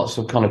lots and lots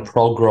of kind of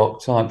prog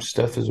rock type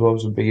stuff as well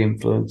was a big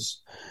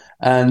influence.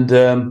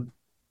 And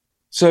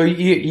so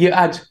you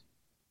add,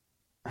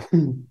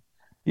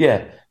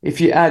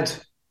 if you add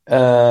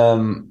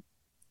glam,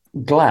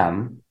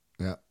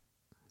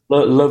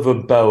 love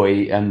of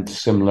Bowie and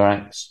similar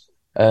acts,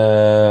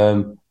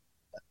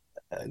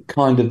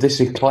 kind of this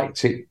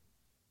eclectic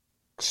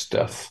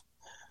stuff,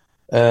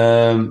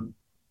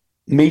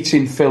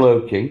 meeting Phil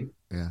Oakey,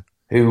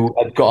 who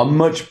had got a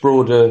much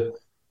broader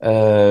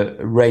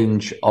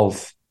range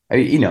of,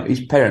 you know,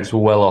 his parents were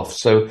well off,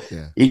 so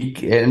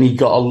he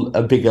got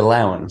a big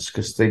allowance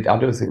because I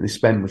don't think they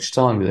spent much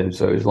time with him,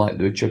 so it was like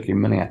they were chucking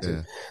money at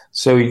him.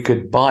 So he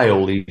could buy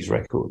all these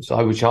records,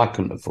 which I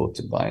couldn't afford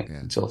to buy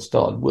until I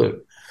started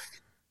work.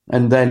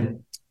 And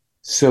then,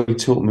 so he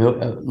taught me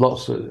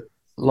lots of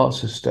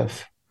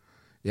stuff.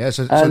 This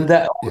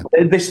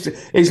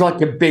is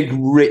like a big,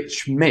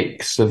 rich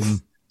mix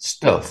of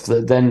stuff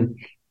that then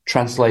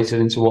translated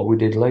into what we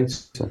did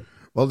later.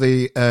 Well,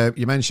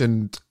 you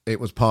mentioned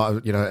it was part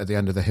of, you know, at the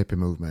end of the hippie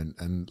movement,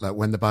 and like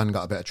when the band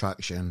got a bit of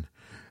traction.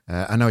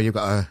 I know you've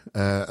got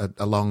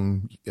a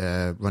long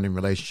running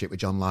relationship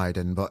with John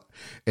Lydon, but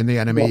in the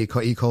NME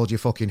he called you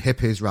fucking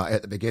hippies right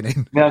at the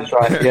beginning. That's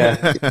right.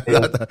 Yeah,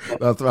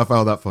 I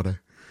found that funny.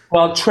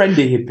 Well,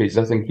 trendy hippies,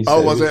 I think he said.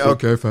 Oh, was it?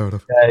 Okay, fair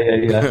enough.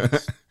 Yeah.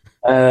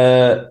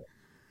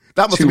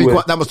 That must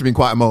have been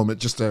quite a moment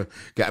just to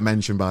get a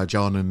mention by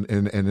John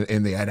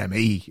in the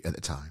NME at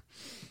the time.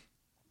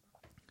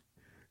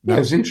 No. Yeah,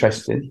 it was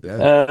interesting.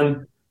 Yeah.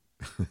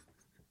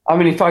 I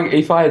mean, if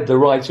I had the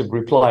right of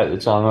reply at the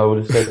time, I would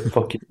have said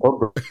fucking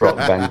pub rock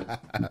band.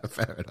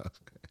 Fair enough.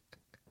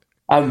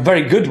 A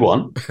very good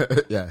one.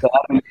 Yeah. But,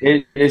 I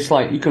mean, it's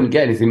like you couldn't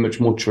get anything much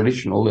more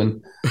traditional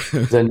than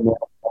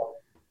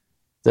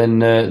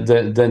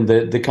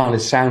the kind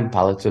of sound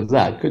palette of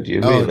that, could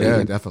you? Really? Oh,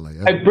 yeah, definitely.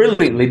 Yeah.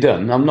 Brilliantly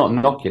done. I'm not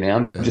knocking it.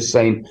 I'm just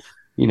saying,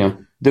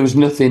 there was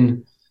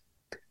nothing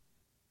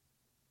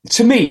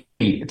to me,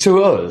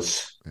 to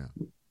us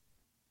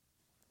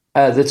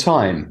at the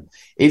time.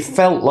 It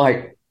felt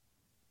like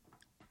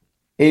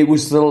it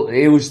was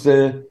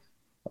the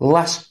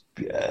last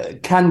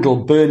candle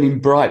burning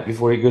bright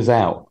before it goes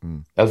out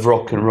of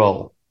rock and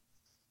roll.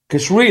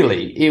 Because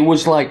really, it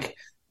was like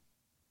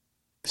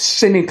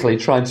cynically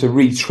trying to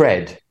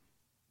retread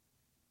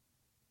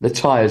the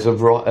tires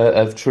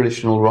of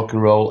traditional rock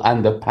and roll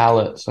and the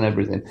palettes and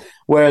everything.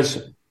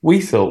 Whereas we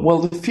thought, well,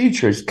 the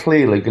future is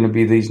clearly going to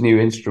be these new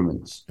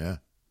instruments,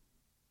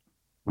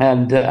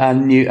 and a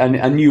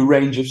new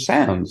range of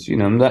sounds,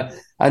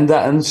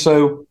 and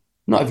so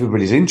not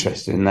everybody's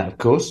interested in that, of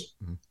course.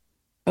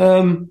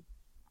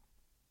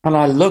 And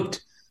I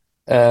loved,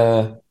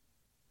 a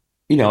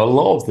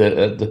lot of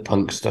the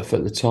punk stuff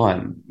at the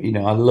time.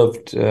 I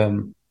loved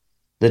The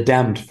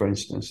Damned, for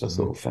instance. I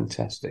thought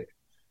fantastic.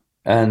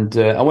 And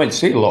I went to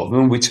see a lot of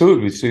them. We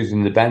toured with Susan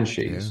and the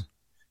Banshees,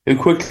 who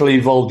quickly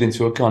evolved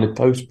into a kind of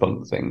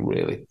post-punk thing,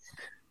 really.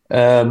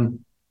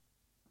 And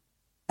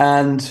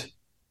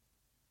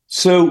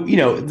so, in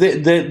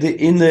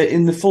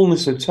the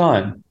fullness of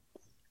time,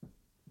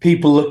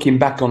 people looking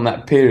back on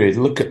that period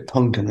look at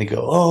punk and they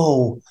go,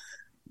 "Oh,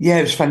 yeah,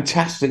 it was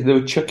fantastic. They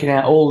were chucking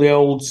out all the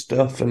old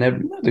stuff and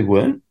everything." No, they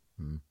weren't.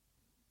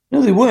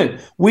 No, they weren't.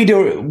 We'd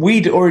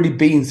already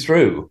been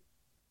through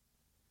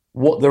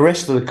what the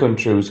rest of the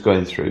country was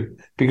going through,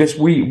 because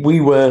we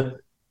were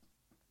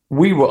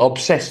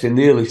obsessed in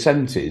the early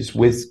 70s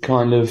with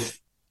kind of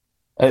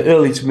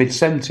early to mid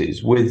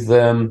 70s with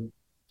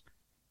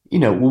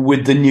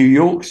with the New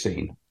York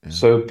scene.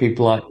 So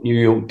people like New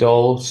York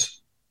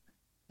Dolls,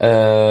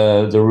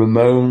 the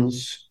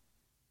Ramones,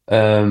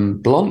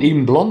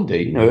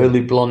 Blondie,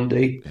 early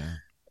Blondie,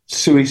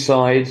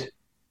 Suicide.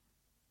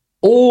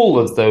 All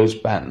of those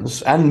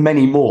bands and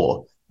many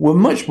more were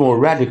much more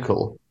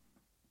radical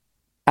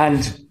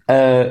and,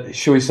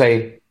 shall we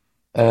say,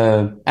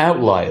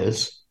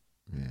 outliers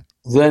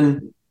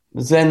than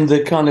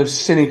the kind of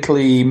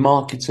cynically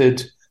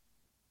marketed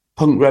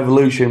punk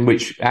revolution,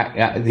 which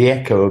the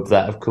echo of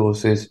that, of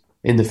course, is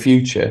in the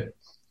future,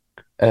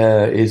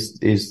 is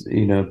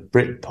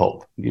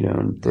Britpop,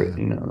 and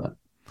that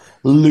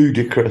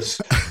ludicrous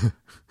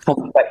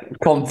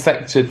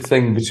confected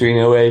thing between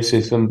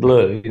Oasis and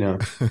Blur,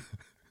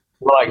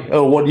 like,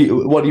 oh, what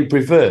do you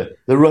prefer,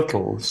 the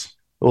Ruttles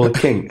or the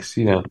Kinks?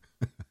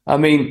 I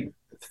mean,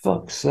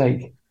 fuck's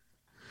sake.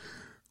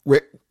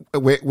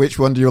 Which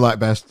one do you like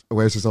best,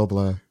 Oasis or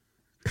Blur?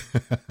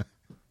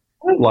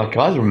 I don't like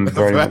either of them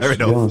very much.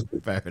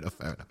 Fair enough.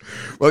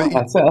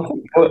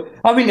 Well,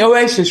 I mean,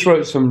 Oasis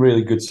wrote some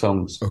really good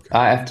songs. Okay.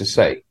 I have to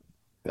say.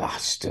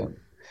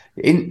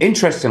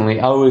 Interestingly,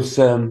 I was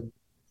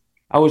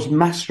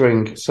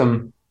remastering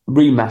some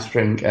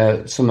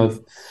of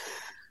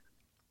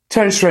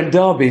Terence Trent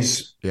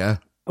D'Arby's,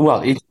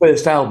 his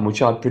first album,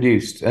 which I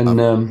produced, and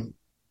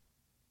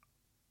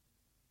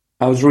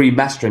I was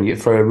remastering it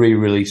for a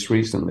re-release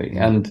recently,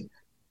 and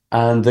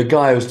the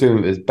guy I was doing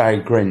it with,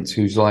 Barry Grint,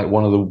 who's like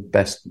one of the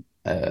best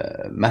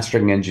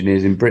mastering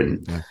engineers in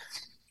Britain.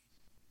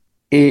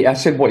 I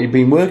said, "What you've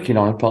been working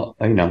on?"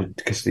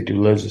 Because they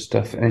do loads of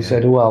stuff, and he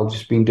said, "Well, I've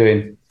just been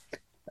doing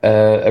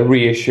a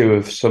reissue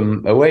of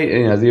some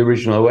the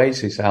original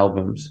Oasis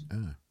albums,"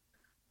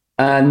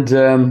 and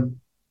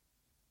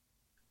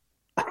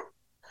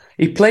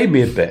he played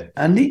me a bit,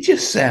 and he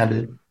just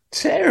sounded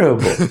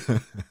terrible.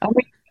 I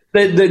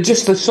mean,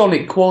 just the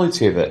sonic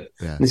quality of it.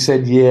 Yeah. They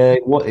said,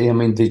 they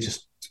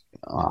just.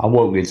 I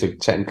won't go into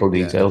technical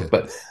details,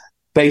 but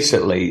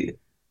basically,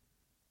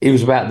 it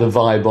was about the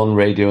vibe on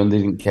radio, and they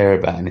didn't care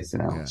about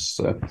anything else.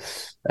 So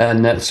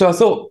I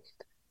thought,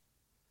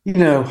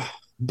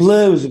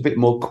 Blur was a bit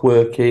more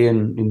quirky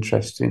and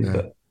interesting,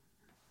 but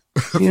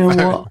you know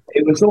what?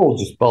 It was all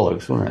just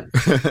bollocks, wasn't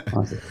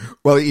it?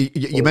 Well,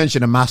 you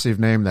mentioned a massive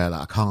name there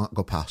that I can't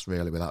go past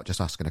really without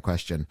just asking a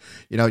question.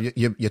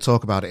 You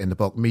talk about it in the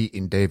book,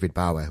 meeting David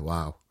Bowie.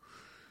 Wow.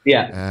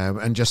 Yeah.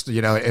 And just,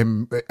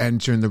 him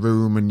entering the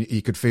room and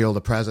you could feel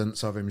the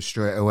presence of him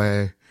straight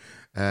away.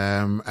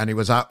 And he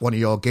was at one of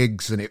your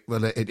gigs and it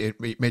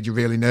made you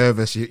really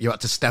nervous. You had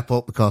to step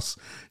up because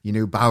you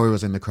knew Bowie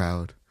was in the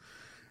crowd.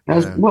 I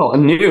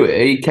knew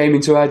it. He came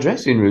into our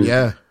dressing room.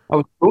 Yeah. I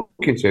was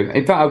talking to him.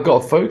 In fact, I've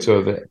got a photo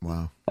of it.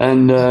 Wow.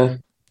 And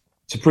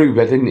to prove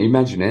I didn't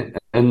imagine it.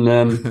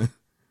 And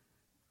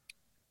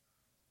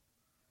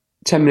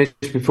 10 minutes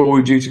before we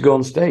were due to go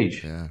on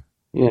stage.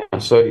 Yeah,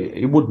 so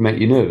it would make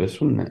you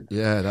nervous, wouldn't it?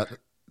 Yeah, that's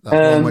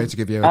one way to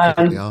give you a kick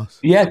at the arse.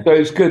 Yeah, so it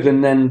was good.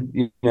 And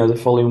then, the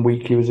following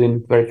week he was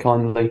very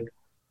kindly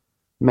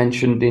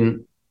mentioned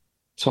in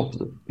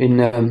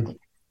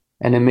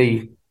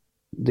NME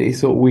that he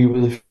thought we were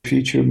the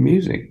future of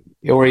music,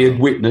 or he had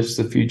witnessed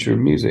the future of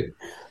music.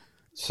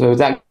 So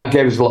that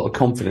gave us a lot of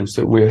confidence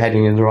that we were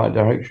heading in the right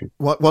direction.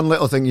 One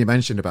little thing you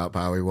mentioned about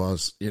Bowie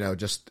was,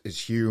 just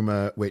his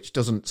humour, which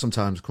doesn't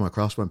sometimes come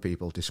across when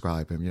people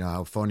describe him,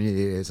 how funny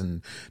he is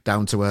and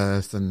down to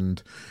earth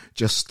and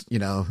just,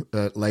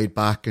 laid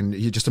back. And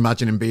you just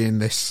imagine him being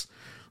this,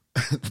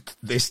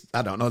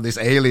 I don't know, this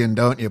alien,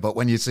 don't you? But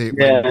when you see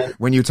it,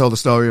 when you told the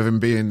story of him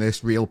being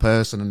this real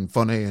person and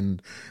funny and,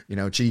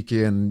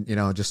 cheeky and,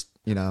 just,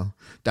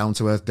 down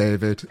to earth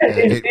David,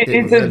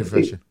 it was really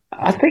refreshing.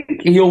 I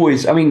think he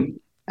always,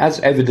 as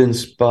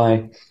evidenced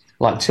by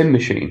like Tin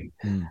Machine,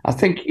 I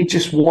think he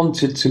just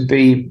wanted to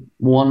be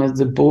one of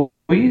the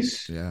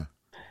boys. Yeah.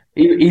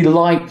 He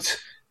liked,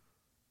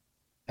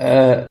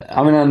 I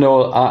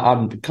know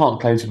I can't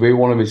claim to be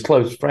one of his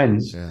close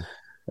friends,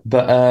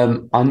 but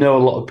I know a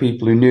lot of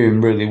people who knew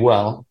him really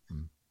well,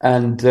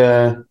 and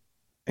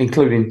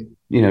including,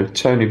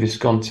 Tony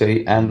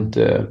Visconti and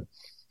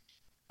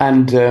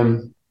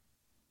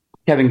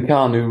Kevin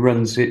Kahn, who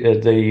runs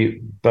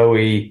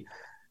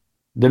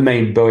the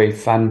main Bowie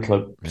fan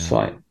club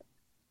site.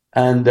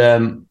 And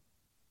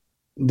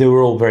they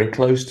were all very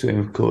close to him,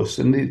 of course.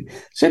 And he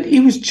said he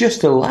was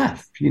just a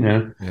laugh,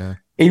 Yeah.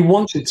 He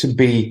wanted to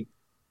be,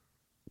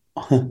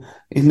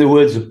 in the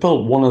words of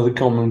Pulp, one of the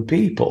common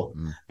people.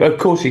 But of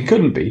course he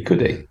couldn't be,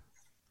 could he?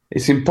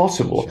 It's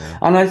impossible. Sure.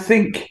 And I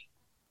think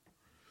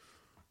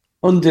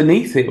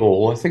underneath it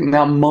all, I think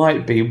that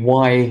might be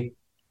why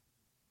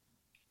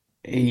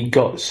he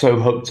got so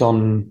hooked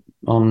on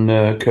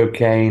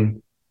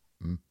cocaine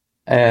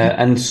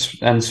and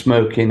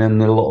smoking,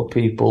 and a lot of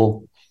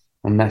people,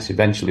 and that's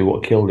eventually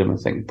what killed him, I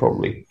think,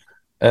 probably.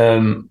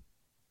 And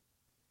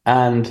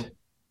they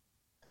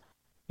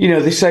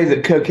say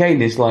that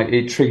cocaine is like,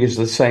 it triggers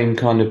the same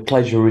kind of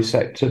pleasure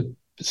receptor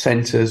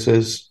centers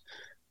as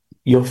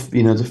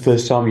the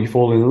first time you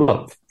fall in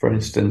love, for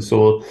instance,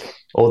 or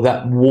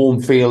that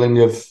warm feeling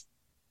of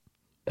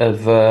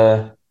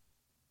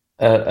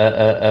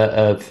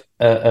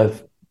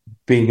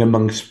being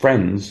amongst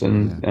friends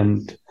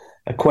and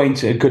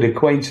good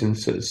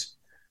acquaintances.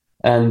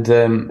 And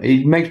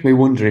it makes me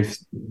wonder if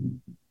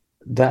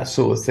that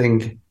sort of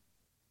thing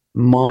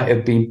might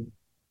have been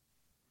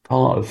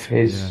part of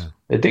his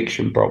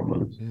addiction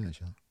problems. Yeah,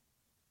 sure.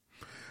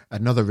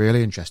 Another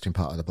really interesting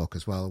part of the book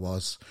as well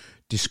was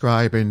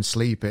describing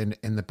sleeping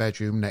in the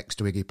bedroom next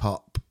to Iggy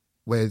Pop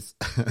with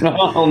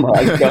oh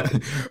my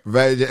god.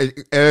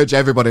 Urge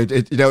everybody,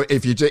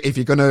 if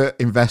you're going to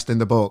invest in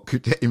the book,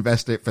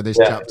 invest it for this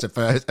chapter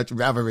first.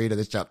 Have a read of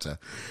this chapter.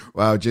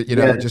 Wow,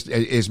 just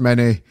as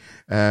many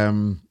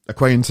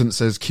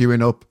acquaintances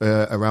queuing up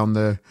around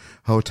the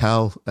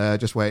hotel,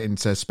 just waiting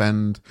to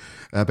spend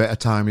a bit of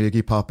time with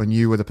Iggy Pop, and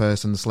you were the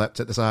person slept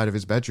at the side of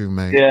his bedroom,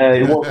 mate. Yeah,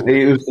 it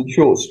was a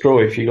short straw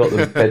if you got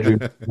the bedroom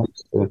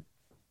next to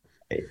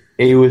it.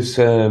 He was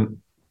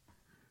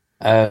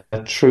a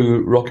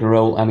true rock and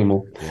roll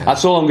animal. Yeah.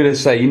 That's all I'm going to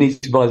say. You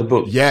need to buy the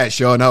book. Yeah,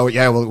 sure. No,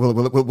 yeah,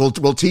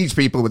 we'll teach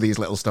people with these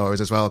little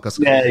stories as well, because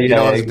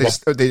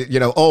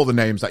all the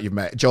names that you've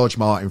met, George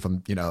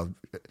Martyn to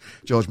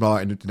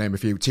name a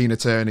few, Tina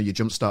Turner, you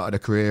jump started a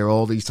career,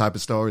 all these type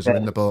of stories are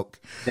in the book.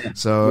 Yeah.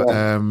 So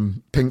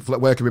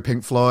working with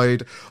Pink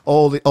Floyd,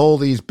 all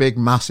these big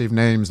massive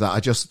names that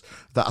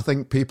I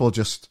think people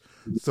just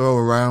throw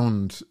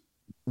around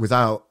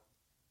without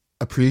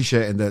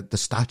appreciating the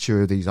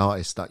stature of these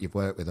artists that you've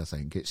worked with. I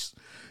think it's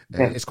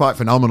quite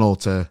phenomenal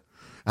to.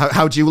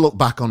 How do you look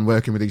back on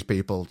working with these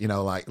people?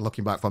 Like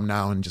looking back from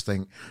now and just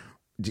think,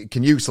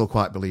 can you still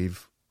quite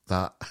believe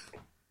that?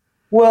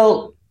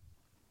 Well,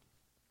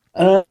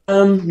 no,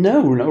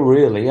 not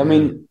really. I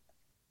mean,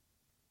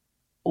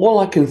 all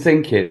I can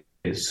think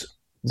is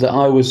that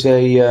I was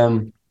I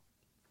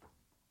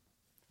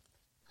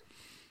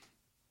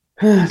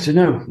don't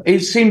know. It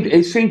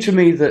seemed to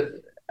me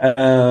that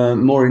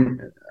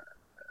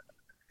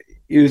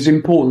it was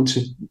important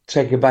to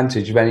take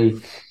advantage of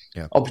any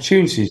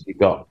opportunities you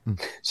got.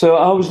 So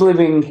I was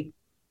living,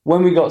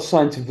 when we got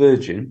signed to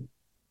Virgin,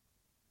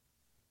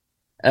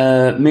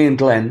 me and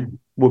Glenn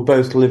were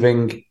both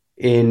living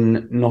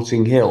in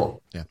Notting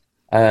Hill. Yeah.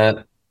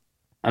 And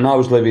I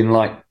was living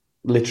like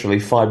literally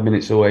 5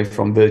 minutes away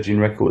from Virgin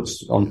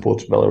Records on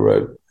Portobello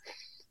Road.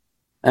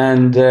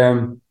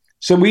 And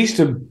so we used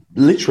to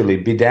literally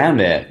be down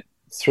there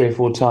 3 or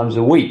 4 times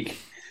a week,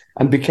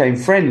 and became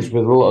friends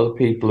with a lot of the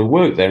people who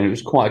worked there. And it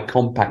was quite a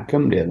compact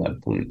company at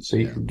that point. So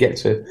you could get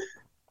to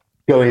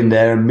go in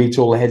there and meet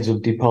all the heads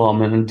of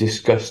department and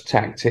discuss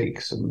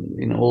tactics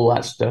and, all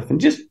that stuff,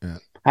 and just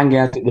hang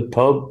out at the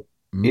pub,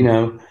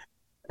 and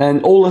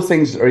all the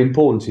things that are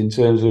important in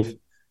terms of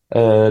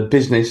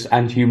business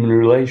and human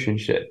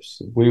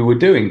relationships we were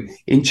doing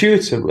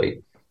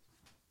intuitively.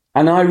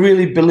 And I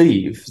really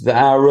believe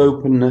that our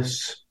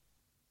openness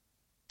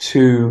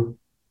to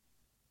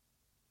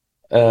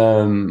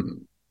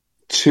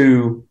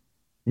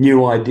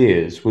new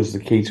ideas was the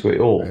key to it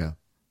all,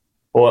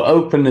 or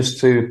openness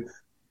to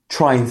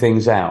trying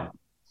things out.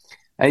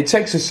 And it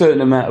takes a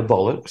certain amount of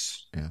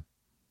bollocks,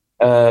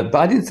 but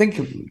I didn't think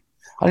of.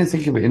 I didn't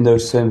think of it in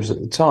those terms at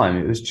the time.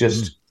 It was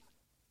just,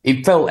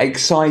 it felt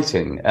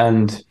exciting,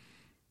 and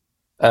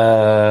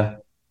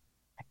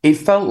it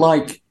felt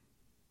like,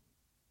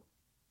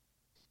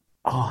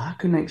 how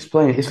can I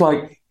explain it? It's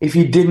like if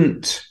you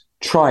didn't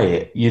try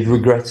it, you'd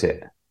regret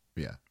it.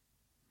 Yeah.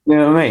 You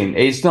know what I mean?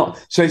 It's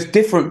not, so it's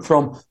different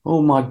from,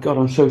 oh my God,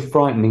 I'm so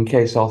frightened in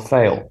case I'll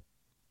fail.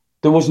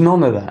 There was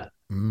none of that.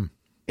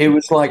 It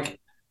was like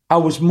I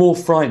was more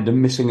frightened of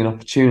missing an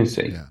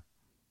opportunity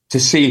to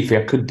see if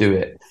I could do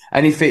it.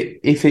 And if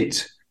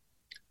it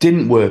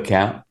didn't work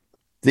out,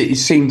 that it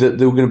seemed that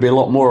there were going to be a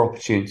lot more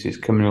opportunities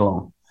coming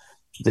along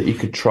that you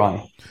could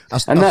try. I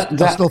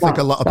still think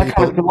a lot of people... That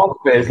kind of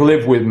philosophy has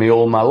lived with me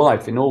all my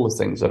life in all the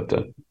things I've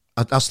done.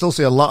 I still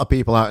see a lot of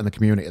people out in the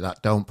community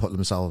that don't put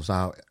themselves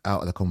out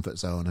of the comfort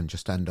zone and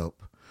just end up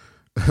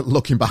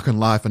looking back on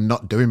life and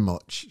not doing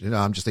much. You know,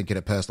 I'm just thinking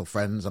of personal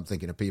friends. I'm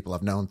thinking of people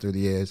I've known through the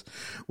years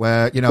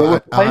where, you know... There were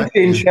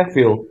plenty in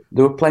Sheffield.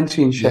 There were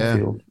plenty in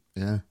Sheffield.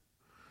 Yeah.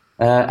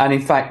 And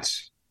in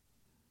fact,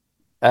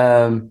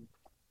 I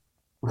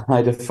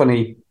had a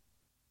funny...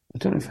 I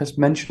don't know if I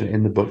mentioned it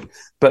in the book,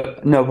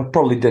 but no, I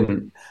probably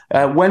didn't.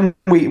 When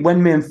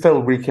me and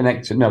Phil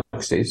reconnected, no,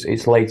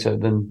 it's later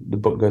than the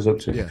book goes up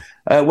to.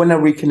 Yeah. When I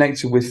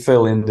reconnected with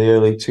Phil in the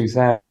early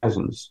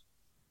 2000s,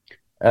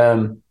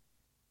 I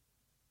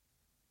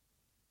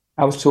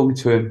was talking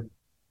to him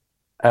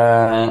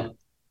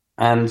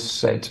and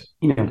said,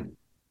 you know,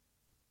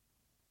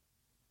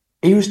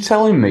 he was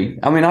telling me,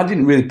 I mean, I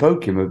didn't really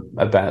poke him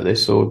about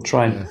this or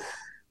try and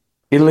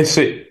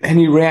elicit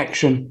any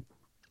reaction.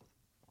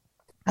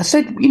 I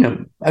said, you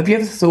know, have you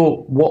ever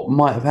thought what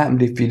might have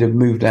happened if you'd have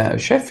moved out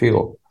of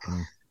Sheffield?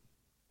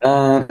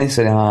 He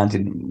said, I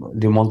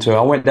didn't want to.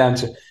 I went down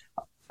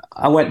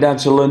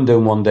to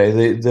London one day.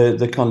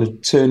 The kind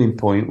of turning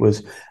point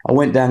was I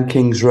went down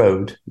King's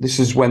Road. This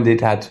is when they'd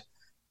had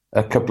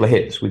a couple of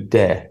hits with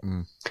Dare.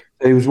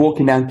 So he was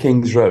walking down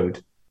King's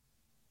Road.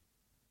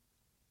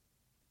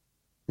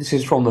 This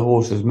is from the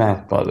horse's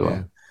mouth, by the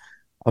way.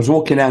 I was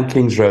walking down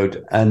King's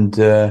Road and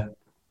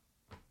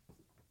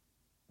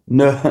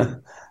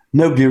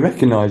nobody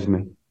recognised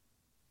me.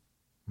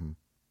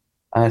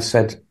 I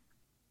said,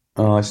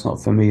 oh, it's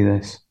not for me,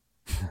 this.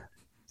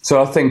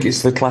 So I think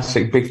it's the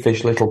classic big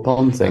fish, little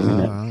pond thing, isn't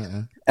it?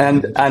 Right,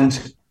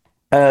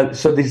 And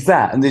so there's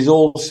that. And there's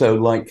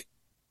also like,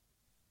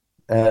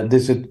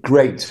 there's a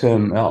great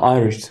term,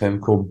 Irish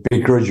term called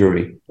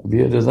begrudgery. Have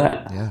you heard of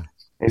that? Yeah.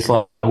 It's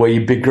like where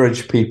you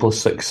begrudge people's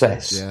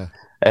success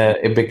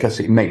because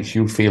it makes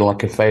you feel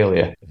like a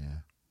failure. Yeah.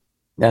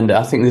 And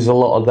I think there's a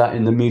lot of that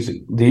in the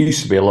music. There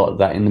used to be a lot of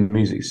that in the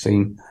music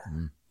scene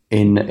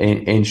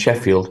in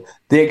Sheffield.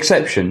 The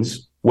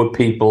exceptions were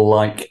people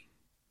like,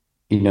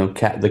 you know,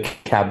 the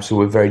Cabs, who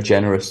were very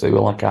generous. They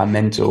were like our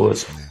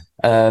mentors.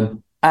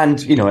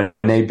 And, you know, an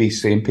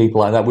ABC and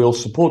people like that. We all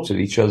supported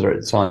each other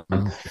at the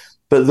time.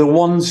 But the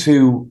ones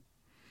who,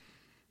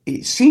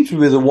 it seemed to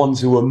be the ones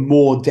who were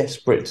more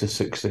desperate to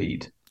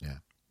succeed,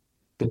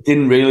 but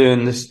didn't really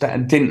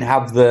understand, didn't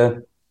have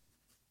the,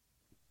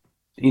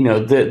 you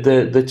know,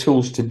 the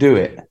tools to do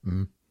it,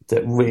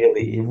 that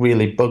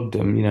really bugged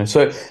them, you know.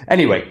 So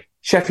anyway,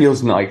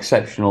 Sheffield's not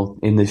exceptional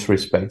in this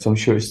respect. I'm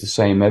sure it's the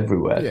same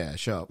everywhere. Yeah,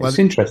 sure. Well, it's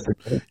interesting.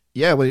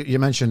 Yeah, well, you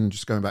mentioned,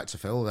 just going back to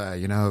Phil there,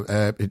 you know,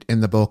 in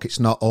the book, it's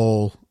not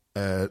all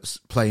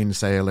plain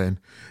sailing,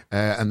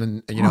 and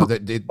then, you know,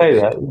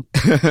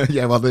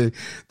 yeah, well, the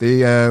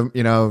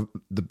you know,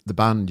 the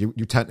band,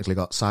 you technically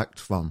got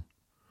sacked from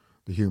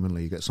the Human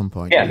League at some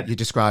point. You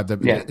described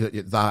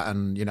that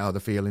and, you know,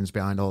 the feelings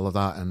behind all of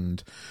that,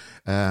 and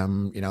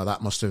you know,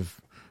 that must have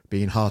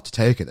been hard to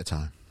take at the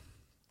time.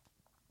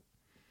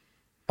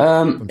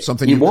 From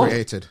something you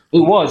created. It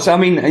was. I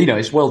mean, you know,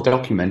 it's well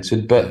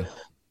documented, but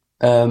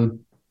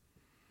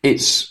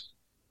it's,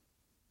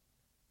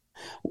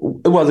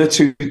 well, there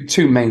are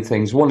two main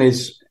things. One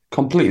is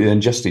completely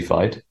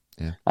unjustified,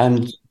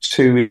 and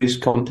two is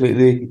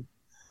completely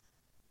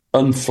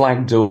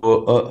unflagged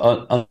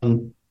or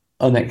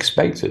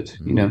unexpected.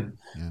 You know,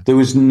 there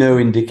was no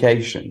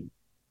indication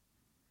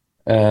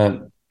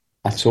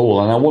at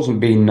all, and I wasn't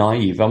being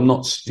naive. I'm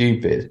not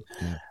stupid.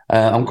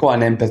 I'm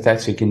quite an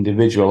empathetic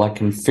individual. I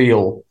can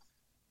feel.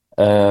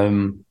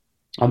 I'm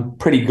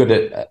pretty good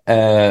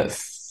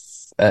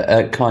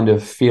at kind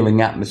of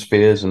feeling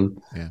atmospheres,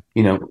 and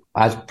you know,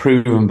 as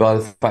proven by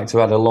the fact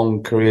I've had a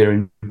long career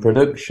in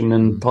production,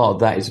 and part of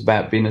that is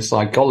about being a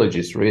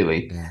psychologist,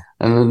 really,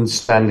 and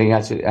understanding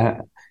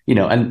you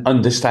know, and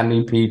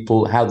understanding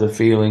people, how they're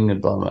feeling,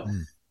 and blah blah.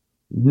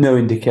 No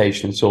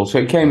indication at all. So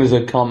it came as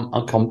a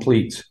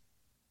complete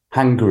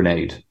hand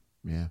grenade.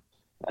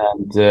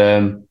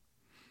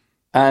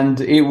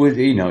 And it would,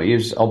 you know, it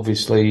was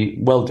obviously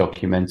well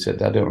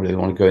documented. I don't really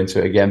want to go into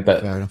it again,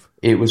 but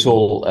it was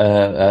all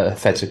a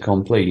fait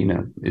accompli, you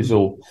know. It was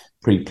all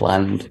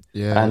pre-planned.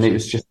 And it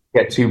was just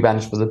get two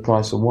bands for the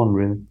price of one,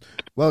 really.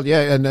 Well,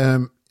 yeah,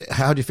 and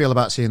how do you feel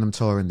about seeing them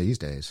touring these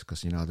days?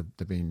 Because, you know,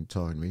 they've been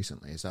touring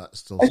recently. Is that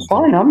still It's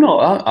fine. I'm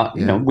not,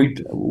 you know,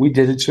 we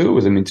did a tour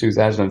with them in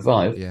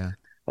 2005.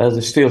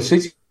 the Steel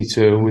City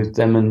tour with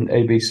them and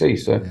ABC.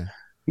 So,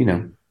 you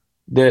know,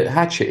 the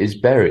hatchet is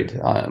buried.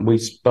 We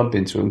bump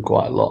into him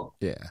quite a lot.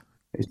 Yeah.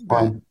 It's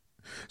fine.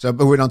 So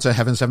moving on to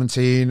Heaven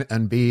 17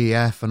 and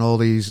BEF and all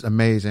these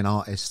amazing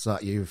artists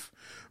that you've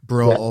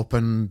brought up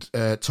and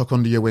took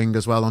under your wing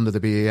as well, under the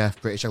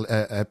BEF, British,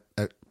 I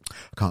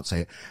can't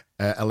say it,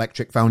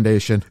 Electric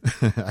Foundation.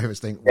 I always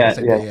think,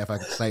 BEF, I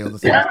could say other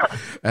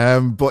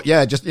things. But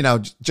yeah, just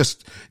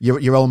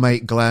your old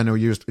mate Glenn, who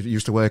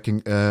used to work in,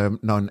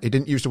 he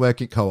didn't used to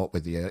work in Co-op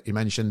with you. He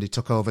mentioned he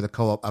took over the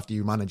Co-op after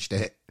you managed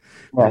it.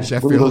 Yeah,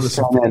 Sheffield.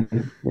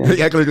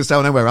 Gleagles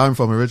where I'm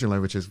from originally,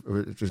 which is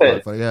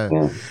quite funny.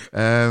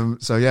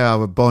 So I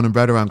was born and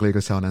bred around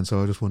Gleagles, so I was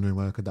just wondering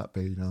where could that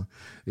be. You know,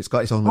 it's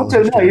got its own. I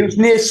don't know. It was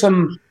near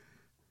some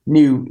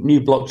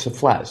new blocks of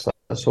flats.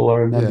 That's all I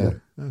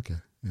remember. Yeah. Okay.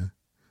 Yeah.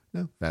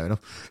 No, fair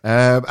enough.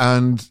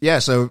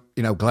 So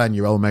Glenn,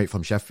 your old mate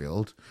from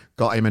Sheffield,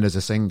 got him in as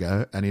a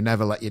singer, and he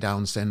never let you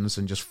down since,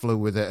 and just flew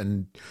with it,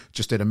 and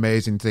just did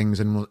amazing things,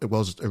 and it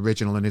was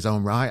original in his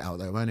own right out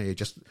there, wasn't he?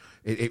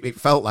 It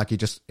felt like he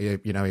took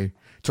the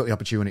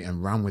opportunity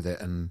and ran with it,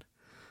 and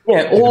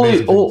all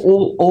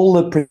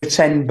the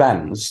pretend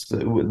bands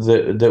that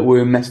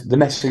were the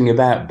messing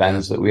about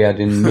bands that we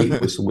had in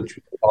Meat Whistle, which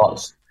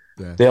was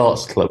the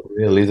arts club,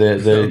 really,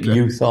 the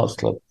youth arts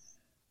club.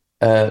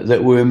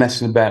 That we were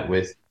messing about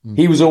with.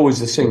 He was always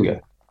the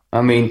singer.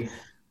 I mean,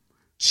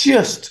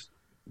 just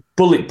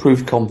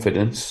bulletproof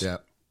confidence. Yeah.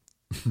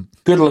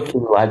 Good-looking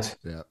lad.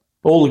 Yeah.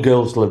 All the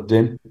girls loved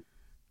him.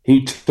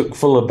 He took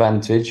full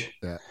advantage.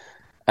 Yeah.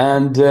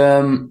 And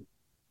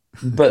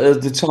but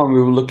at the time we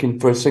were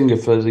looking for a singer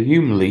for the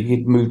Human League,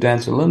 he'd moved down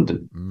to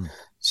London.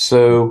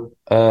 So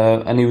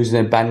and he was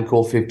in a band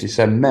called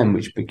 57 Men,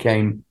 which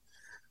became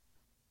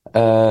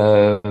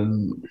what's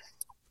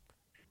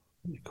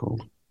it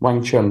called?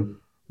 Wang Chung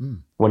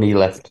when he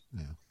left.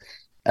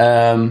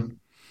 And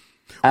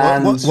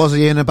was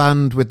he in a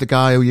band with the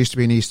guy who used to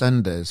be in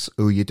EastEnders,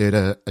 who you did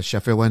a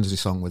Sheffield Wednesday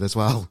song with as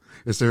well?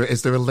 Is there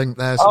a link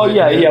there? Oh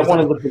yeah, one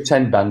of the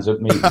pretend bands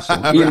at Meat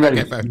Whistle. Ian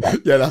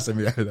Reddington. Yeah, that's him.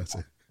 Yeah, that's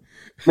it.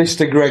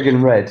 Mr. Greg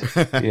and Red.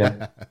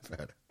 Yeah,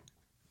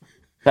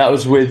 that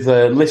was with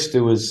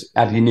Lister was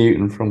Addie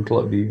Newton from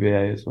Club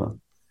BVA as well,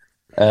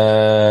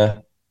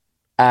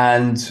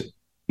 and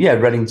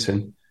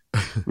Reddington.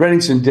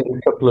 Reddington did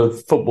a couple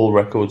of football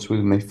records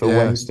with me for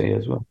Wednesday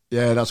as well.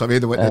 Yeah, that's what I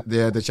mean.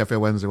 The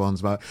Sheffield Wednesday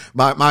ones. My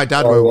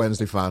dad were a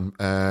Wednesday fan.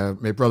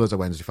 My brother's a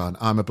Wednesday fan.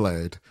 I'm a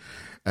Blade.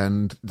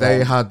 And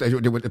they had,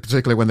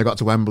 particularly when they got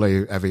to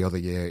Wembley every other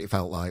year, it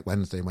felt like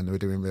Wednesday when they were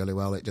doing really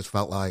well. It just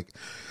felt like,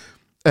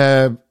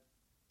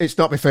 it's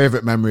not my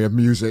favourite memory of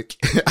music,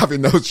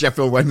 having those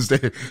Sheffield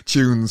Wednesday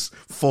tunes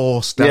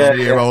forced down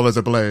the ear hole as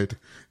a Blade.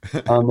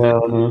 I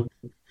know.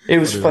 It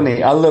was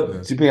funny. I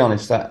love, to be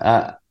honest,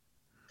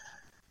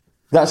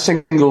 that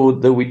single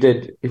that we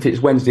did, If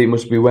It's Wednesday, It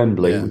Must Be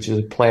Wembley, which is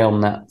a play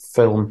on that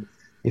film,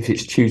 If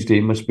It's Tuesday,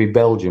 It Must Be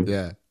Belgium,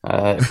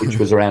 which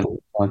was around at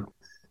the time.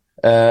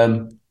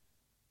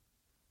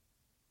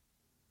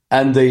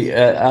 And they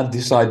had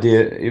this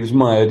idea, it was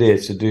my idea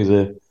to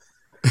do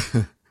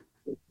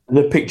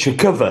the picture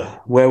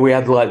cover, where we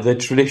had like the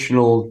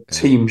traditional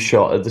team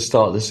shot at the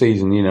start of the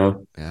season,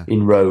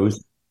 in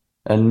rows,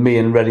 and me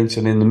and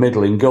Reddington in the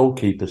middle in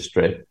goalkeeper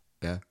strip.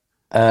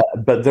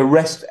 But the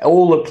rest,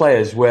 all the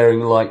players wearing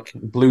like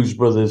Blues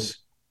Brothers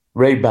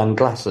Ray-Ban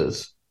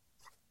glasses,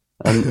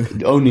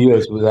 and only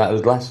us without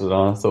the glasses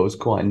on. I thought it was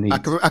quite neat. I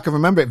can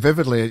remember it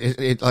vividly.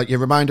 It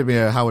reminded me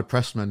of Howard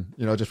Pressman,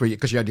 just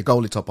because you had your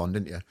goalie top on,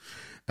 didn't you?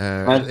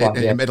 In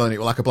the middle, and it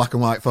was like a black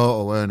and white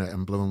photo, weren't it?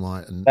 And blue and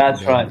white. And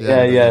that's right.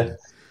 Yeah.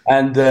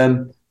 And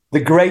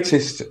the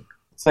greatest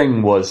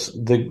thing was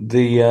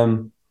they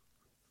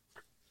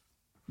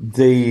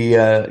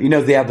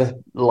have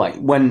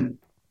when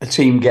a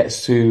team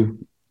gets to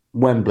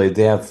Wembley,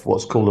 they have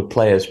what's called a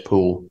players'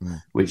 pool,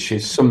 which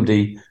is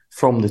somebody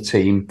from the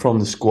team, from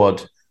the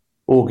squad,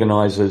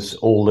 organises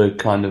all the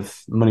kind of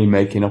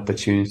money-making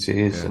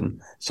opportunities and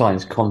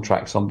signs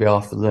contracts on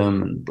behalf of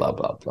them and blah,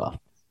 blah, blah.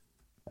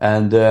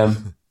 And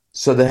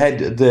so the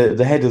head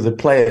of the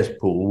players'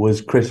 pool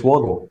was Chris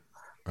Waddle.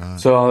 Right.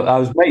 So I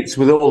was mates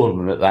with all of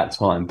them at that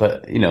time.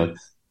 But,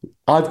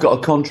 I've got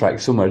a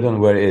contract somewhere, I don't know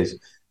where it is,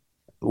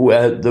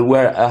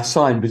 where I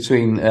signed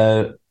between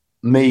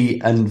me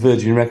and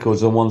Virgin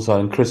Records on one side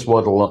and Chris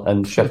Waddle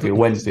and Sheffield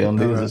Wednesday on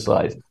the other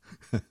side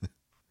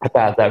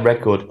about that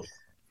record.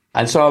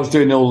 And so I was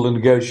doing all the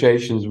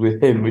negotiations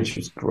with him, which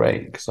was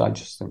great because I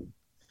just think,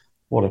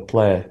 what a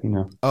player,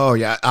 Oh,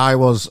 yeah. I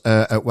was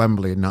at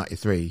Wembley in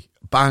 93,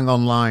 bang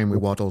on line with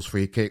Waddle's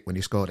free kick when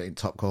he scored it in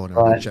top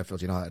corner at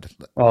Sheffield United.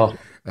 Oh,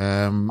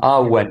 I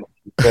went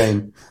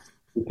insane.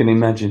 You can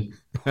imagine.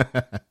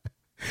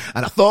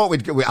 And I thought we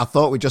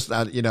just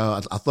had,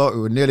 I thought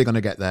we were nearly going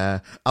to get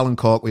there. Alan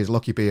Cork with his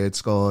lucky beard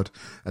scored,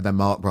 and then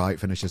Mark Bright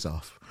finishes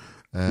off.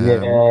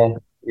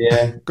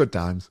 Yeah. Good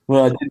times.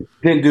 Well, it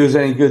didn't do us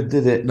any good,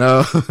 did it?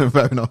 No,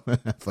 fair enough.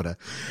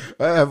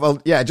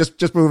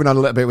 Just moving on a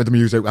little bit with the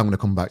music. I'm going to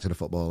come back to the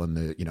football and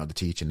the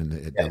teaching and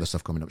the other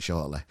stuff coming up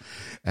shortly.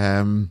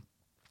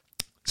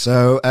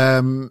 So,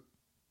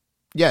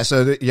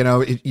 you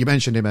know, you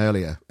mentioned him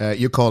earlier.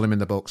 You call him in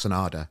the book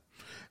Sonada.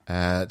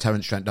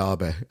 Terence Trent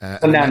D'Arby.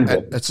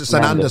 Sananda. It's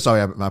Sananda,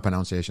 sorry, my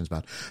pronunciation's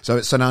bad. So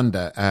it's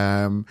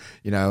Sananda.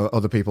 You know,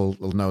 other people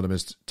will know them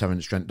as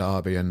Terence Trent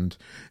D'Arby, and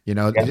you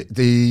know,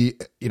 doing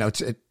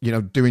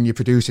your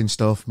producing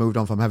stuff, moved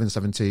on from Heaven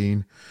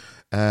 17.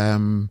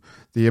 The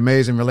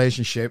amazing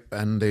relationship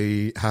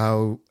and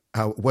how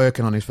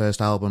working on his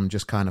first album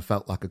just kind of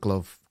felt like a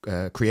glove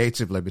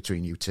creatively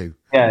between you two.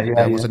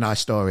 It was a nice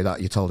story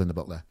that you told in the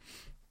book there.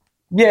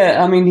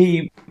 Yeah, I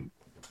mean,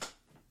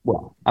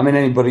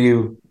 anybody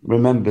who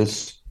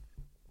remembers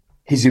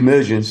his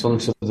emergence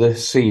onto the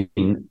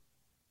scene,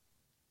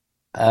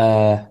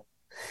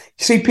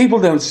 see, people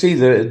don't see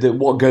the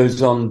what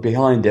goes on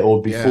behind it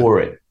or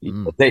before it.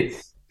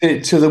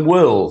 To the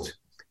world,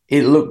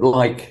 it looked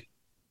like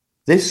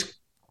this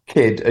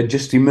kid had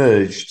just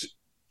emerged,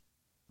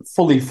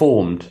 fully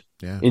formed,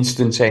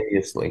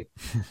 instantaneously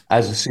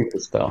as a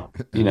superstar.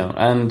 You know,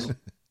 and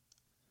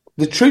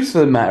the truth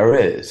of the matter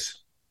is,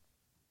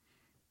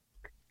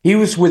 he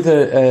was with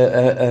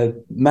a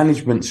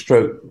management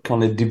stroke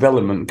kind of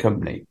development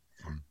company,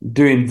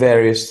 doing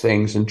various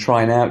things and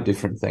trying out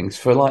different things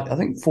for I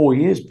think 4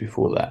 years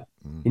before that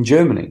in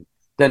Germany.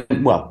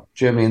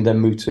 Germany, and then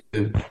moved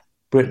to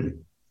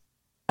Britain.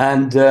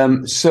 And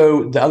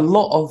so a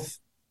lot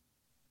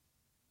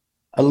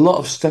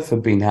of stuff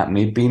had been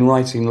happening. He'd been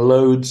writing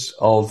loads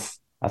of,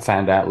 I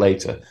found out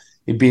later,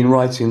 he'd been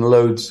writing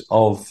loads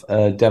of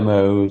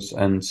demos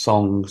and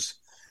songs.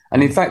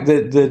 And in fact,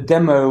 the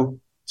demo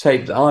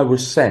tape that I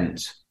was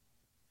sent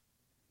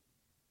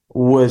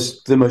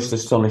was the most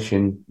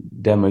astonishing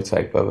demo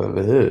tape I've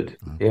ever heard.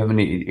 I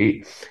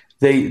mean,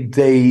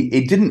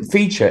 it didn't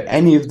feature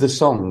any of the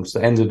songs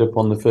that ended up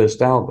on the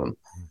first album,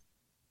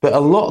 but a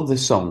lot of the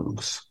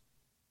songs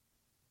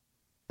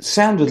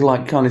sounded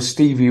like kind of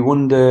Stevie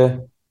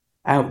Wonder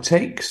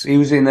outtakes. He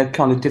was in a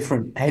kind of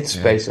different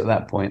headspace at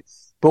that point.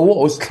 But what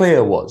was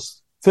clear was,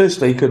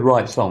 firstly, he could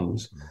write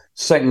songs.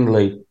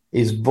 Secondly,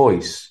 his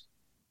voice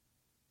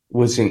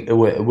was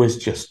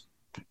just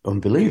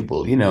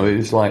unbelievable. You know, it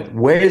was like,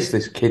 where's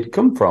this kid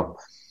come from?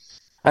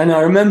 And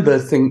I remember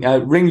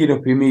ringing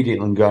up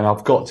immediately and going,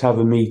 I've got to have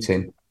a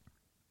meeting.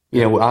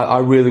 You know, I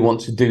really want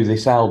to do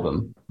this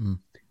album.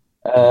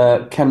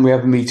 Can we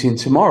have a meeting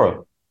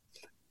tomorrow?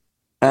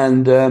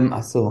 And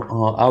I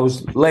thought, I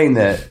was laying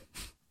there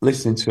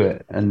listening to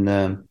it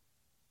and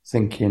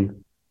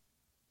thinking,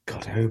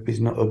 God, I hope he's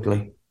not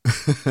ugly.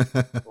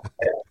 I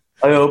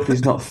hope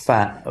he's not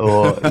fat,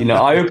 or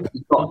I hope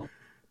he's not.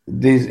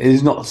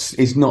 He's not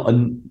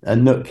a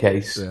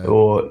nutcase,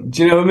 or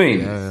do you know what I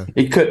mean?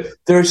 It could.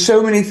 There are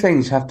so many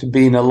things have to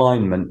be in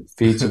alignment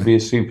for you to be a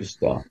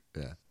superstar.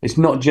 It's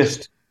not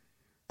just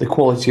the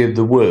quality of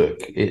the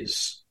work;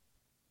 it's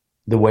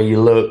the way you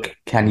look.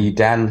 Can you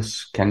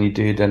dance? Can you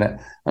do it? And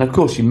of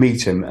course, you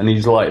meet him, and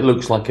he's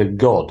looks like a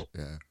god,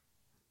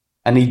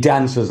 and he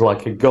dances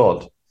like a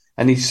god,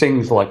 and he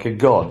sings like a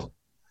god,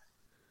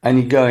 and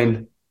you're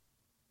going,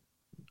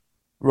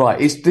 right?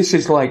 This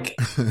is like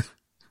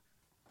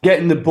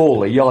getting the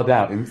ball a yard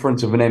out in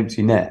front of an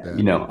empty net.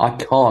 You know, I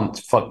can't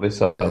fuck this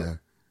up.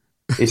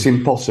 It's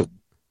impossible.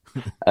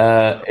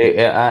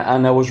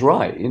 And I was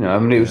right. You know, I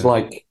mean, it was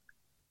like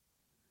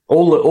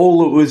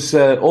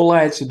all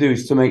I had to do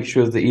is to make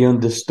sure that he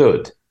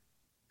understood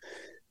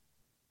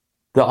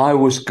that I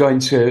was going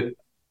to.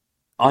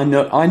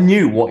 I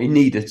knew what he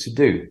needed to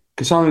do,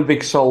 because I'm a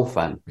big soul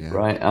fan,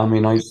 right? I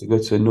mean, I used to go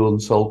to Northern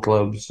Soul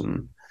clubs,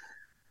 and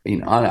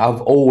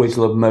I've always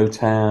loved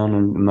Motown,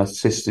 and my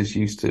sisters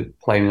used to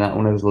play me that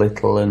when I was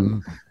little,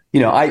 and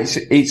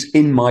it's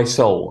in my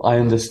soul. I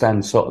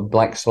understand sort of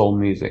black soul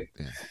music,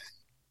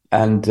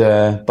 and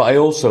but I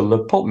also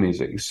love pop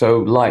music. So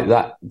like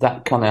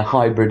that kind of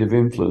hybrid of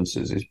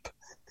influences is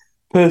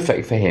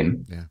perfect for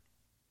him.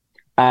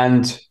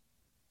 And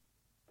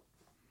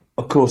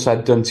of course,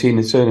 I'd done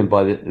Tina Turner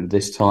by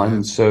this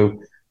time, so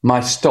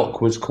my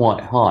stock was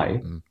quite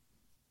high,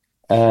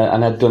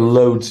 and I'd done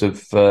loads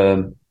of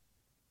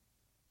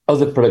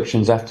other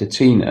productions after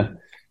Tina,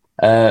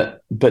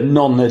 but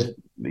none had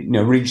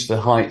reached the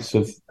heights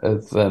of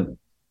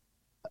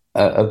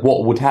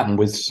what would happen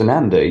with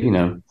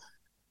Sananda.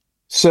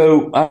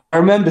 So I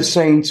remember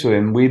saying to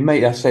him,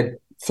 I said,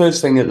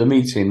 first thing at the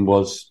meeting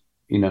was,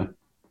 we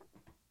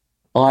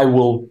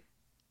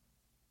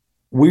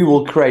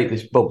will create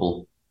this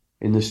bubble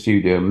in the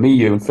studio, me,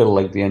 you, and Phil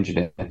Legg, the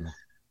engineer.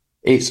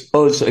 It's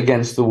us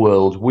against the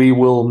world. We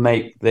will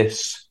make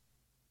this,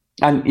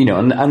 and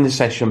and the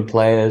session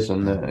players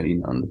and the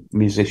and the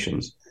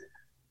musicians.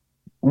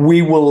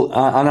 We will,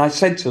 and I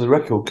said to the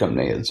record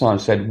company at the time, I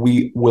said,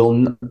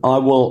 I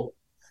will,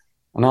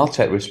 and I'll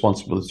take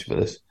responsibility for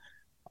this.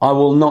 I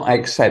will not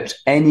accept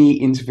any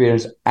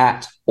interference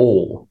at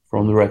all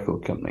from the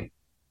record company.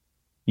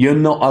 You're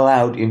not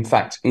allowed, in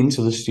fact,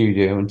 into the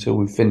studio until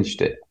we've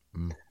finished it.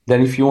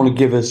 Then if you want to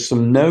give us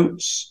some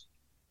notes,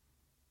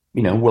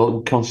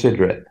 we'll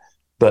consider it.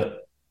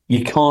 But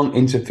you can't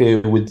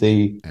interfere with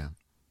the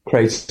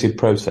creative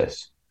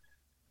process.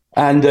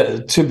 And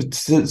to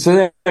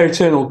their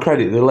eternal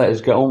credit, they let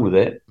us get on with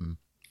it,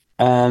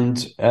 and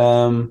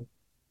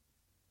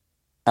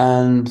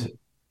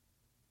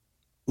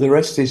the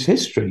rest is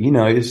history.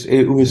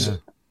 It was. Yeah.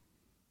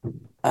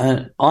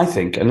 I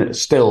think, and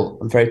it's still,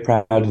 I'm very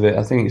proud of it.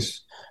 I think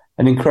it's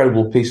an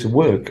incredible piece of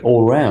work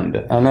all around.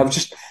 And I've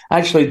just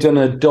actually done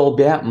a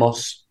Dolby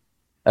Atmos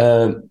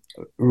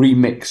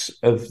remix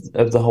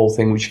of the whole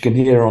thing, which you can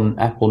hear on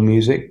Apple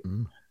Music,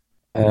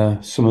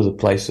 some other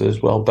places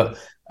as well. But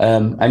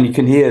and you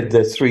can hear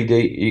the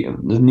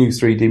new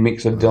 3D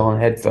mixer done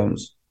on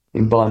headphones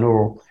in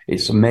binaural.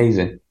 It's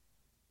amazing.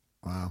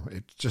 Wow,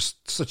 it's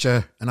just such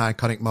an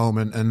iconic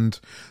moment, and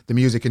the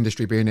music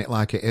industry being it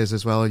like it is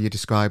as well. You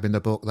describe in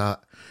the book that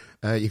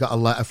you got a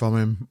letter from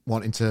him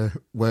wanting to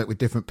work with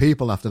different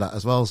people after that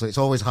as well. So it's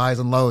always highs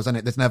and lows, isn't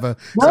it? There's never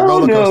no.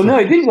 He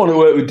didn't want to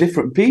work with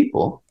different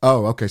people.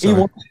 Oh, okay,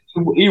 sorry.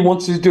 He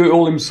wanted to do it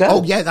all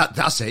himself. Oh, yeah,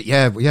 that's it.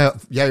 Yeah.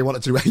 He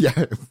wanted to. Yeah,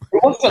 it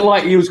wasn't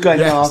like he was going,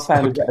 yes, I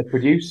found a better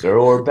producer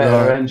or a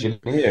better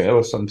engineer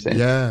or something.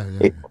 Yeah.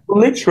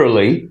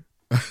 Literally,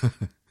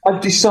 I've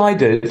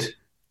decided.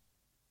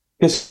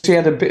 Because he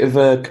had a bit of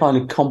a kind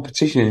of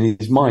competition in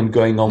his mind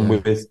going on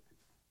with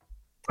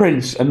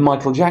Prince and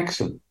Michael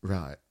Jackson.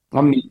 Right.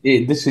 I mean,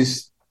 this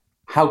is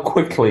how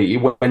quickly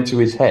it went to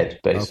his head,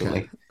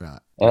 basically. Okay.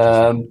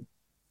 Right.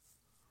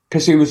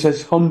 Because he was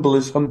as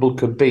humble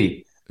could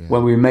be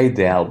when we made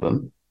the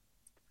album.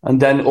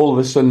 And then all of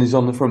a sudden he's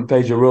on the front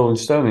page of Rolling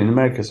Stone in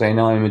America saying,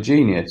 I am a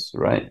genius,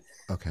 right?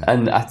 Okay.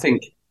 And I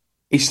think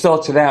he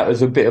started out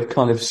as a bit of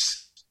kind of,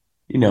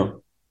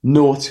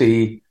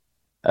 naughty...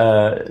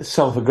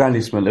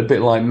 self-aggrandizement, a bit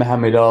like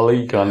Muhammad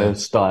Ali kind of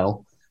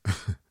style.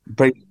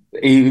 But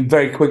he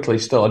very quickly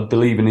started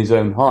believing his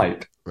own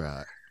hype.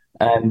 Right.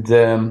 And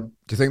do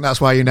you think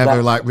that's why you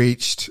never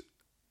reached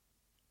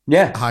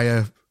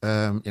higher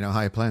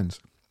higher planes?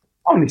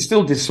 I mean, he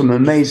still did some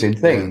amazing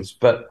things,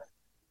 but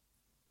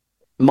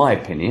my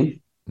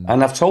opinion,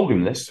 and I've told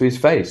him this to his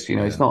face,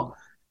 it's not,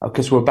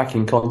 because we're back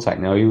in contact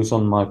now. He was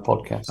on my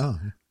podcast.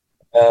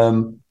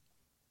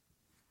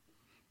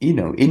 He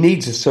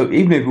needs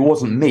even if it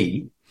wasn't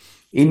me,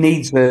 he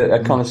needs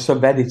a kind of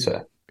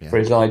sub-editor for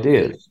his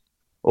ideas,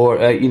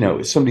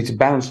 or somebody to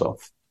bounce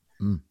off.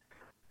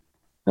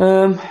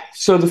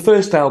 So the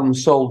first album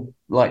sold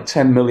like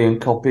 10 million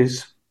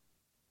copies.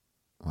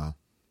 Wow.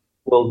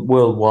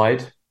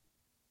 Worldwide,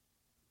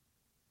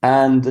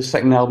 and the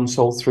second album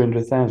sold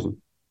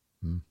 300,000.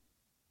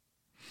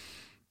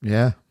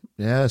 Yeah.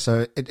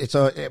 So it's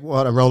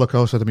what a roller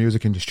coaster the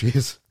music industry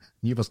is.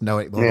 You must know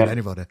it more than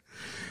anybody.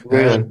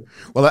 Really?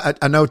 Well,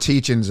 I know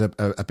teaching's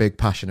a big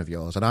passion of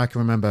yours, and I can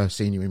remember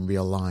seeing you in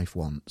real life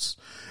once.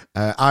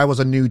 I was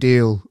a New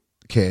Deal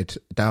kid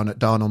down at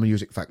Darnell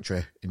Music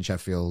Factory in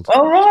Sheffield.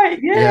 Oh, right,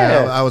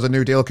 yeah. I was a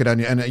New Deal kid,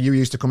 and you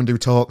used to come and do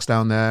talks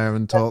down there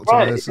and talk to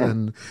us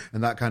and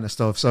that kind of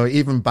stuff. So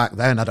even back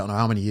then, I don't know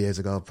how many years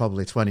ago,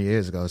 probably 20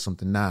 years ago or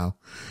something now,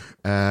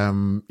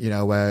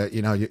 where,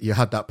 you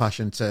had that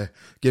passion to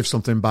give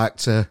something back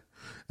to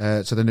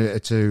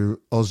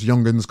us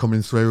young'uns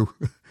coming through.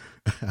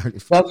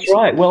 That's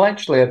right. Well,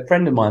 actually, a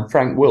friend of mine,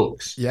 Frank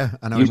Wilkes, I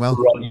know him well.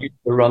 Used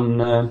to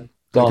run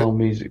Darnell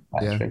Music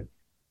Factory,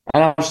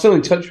 and I'm still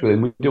in touch with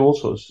him. We do all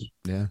sorts.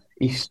 Yeah,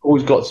 he's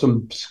always got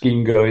some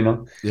scheme going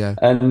on. Yeah,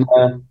 and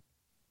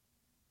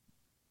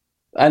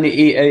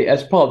he,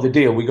 as part of the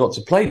deal, we got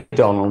to play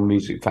Darnell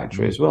Music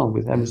Factory as well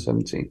with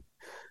M17.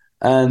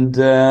 And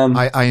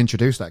I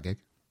introduced that gig.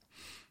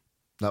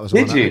 That was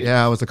Did you?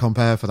 I was the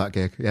compere for that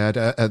gig.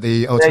 Yeah, at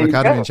the Autumn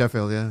Academy in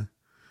Sheffield. Yeah,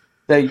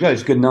 there you go.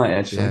 It's a good night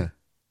actually.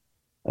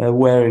 Yeah,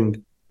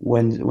 wearing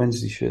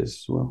Wednesday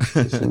shirts as well.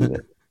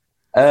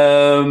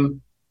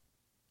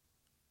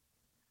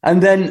 And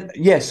then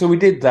so we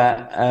did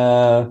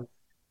that.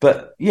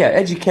 But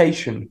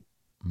education.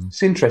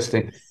 It's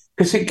interesting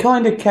because it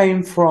kind of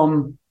came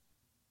from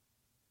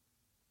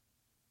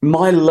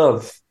my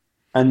love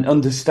and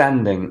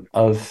understanding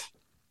of.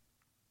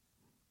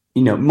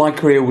 My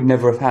career would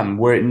never have happened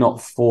were it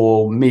not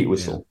for Meat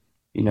Whistle.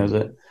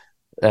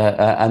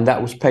 And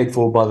that was paid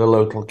for by the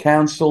local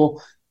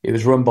council. It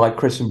was run by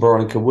Chris and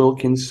Veronica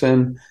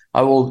Wilkinson.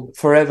 I will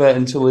forever,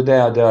 until the day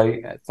I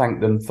die,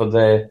 thank them for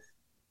their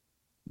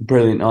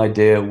brilliant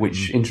idea,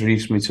 which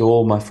introduced me to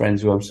all my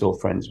friends who I'm still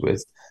friends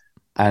with,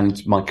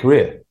 and my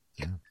career.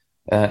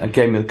 And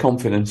gave me the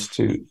confidence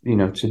to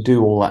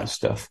do all that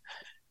stuff.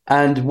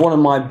 And one of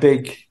my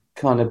big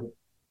kind of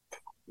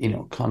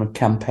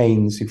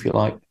campaigns, if you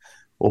like,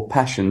 or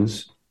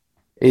passions,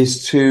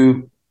 is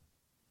to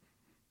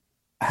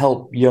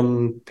help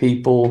young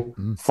people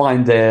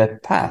find their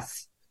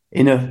path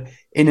in a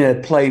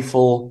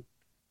playful.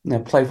 No,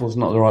 playful is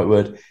not the right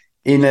word.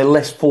 In a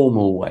less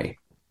formal way,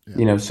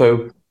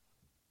 so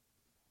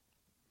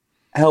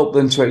help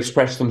them to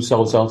express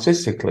themselves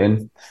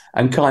artistically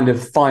and kind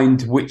of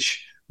find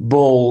which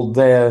ball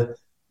their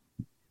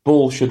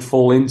ball should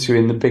fall into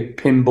in the big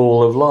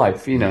pinball of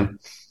life,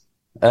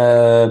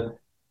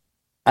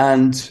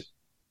 and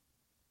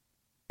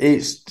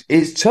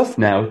it's tough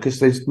now because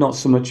there's not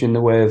so much in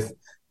the way of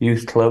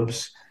youth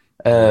clubs.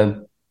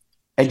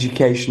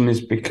 Education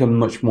has become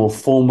much more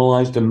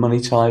formalised and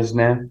monetised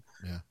now,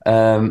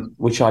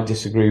 which I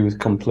disagree with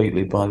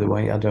completely, by the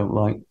way. I don't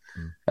like.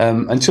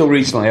 Until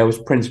recently, I was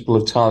principal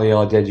of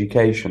Tallyard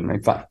Education.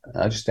 In fact,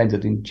 I just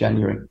ended in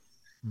January.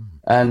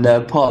 And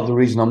part of the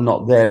reason I'm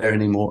not there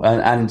anymore,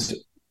 and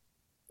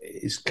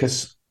it's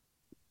because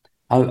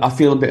I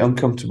feel a bit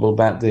uncomfortable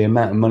about the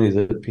amount of money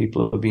that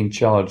people are being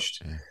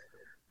charged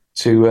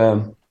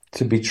to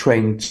be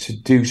trained to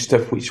do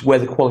stuff where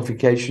the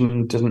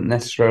qualification doesn't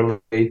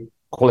necessarily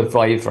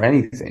qualify you for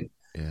anything.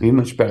 You're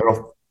much better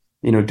off,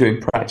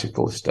 doing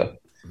practical stuff.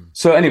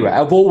 So anyway,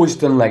 I've always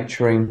done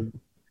lecturing,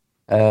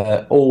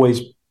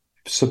 always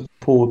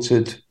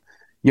supported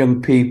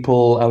young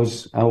people.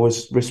 I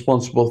was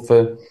responsible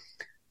for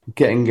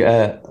getting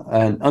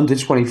an under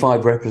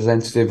 25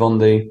 representative on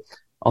the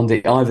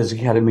Ivers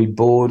Academy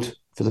board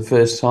for the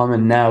first time,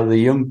 and now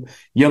the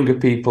younger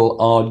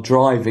people are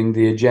driving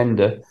the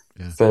agenda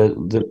for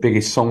the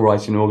biggest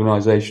songwriting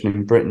organisation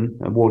in Britain,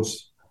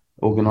 awards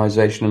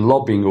organisation and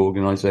lobbying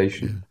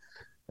organisation.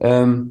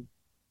 And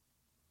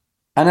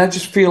I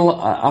just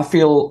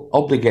feel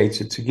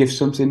obligated to give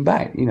something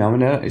back.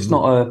 It's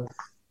not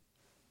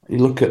you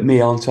look at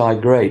me, aren't I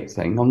great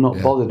thing. I'm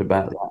not bothered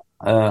about that.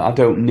 I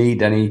don't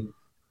need any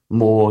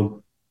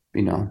more,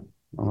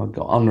 I've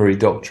got honorary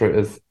doctorate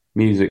of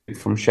music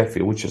from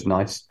Sheffield, which is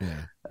nice.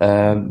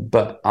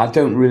 But I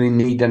don't really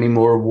need any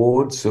more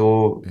awards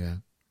or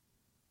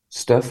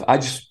stuff. I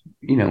just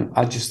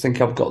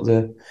think I've got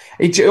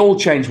it all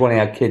changed when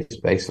I had kids,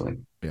 basically.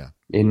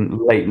 In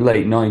late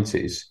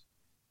 90s.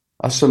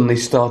 I suddenly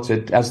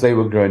started, as they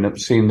were growing up,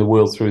 seeing the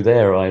world through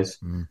their eyes,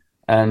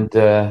 and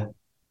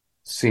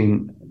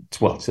seeing,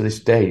 well, to this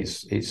day,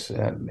 it's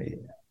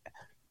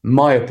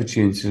my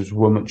opportunities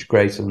were much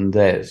greater than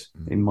theirs,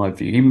 in my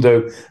view. Even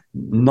though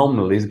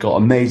nominally they've got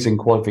amazing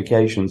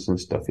qualifications and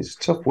stuff, it's a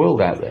tough world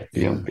out there for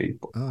young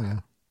people.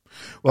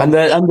 Well,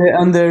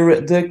 and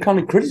they're kind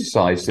of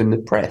criticised in the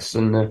press,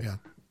 and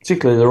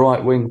particularly the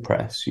right wing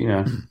press.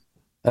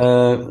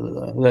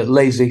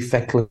 Lazy,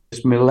 feckless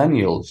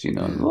millennials,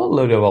 a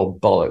load of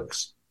old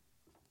bollocks,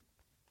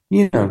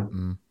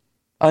 and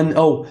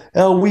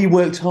we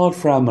worked hard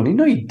for our money.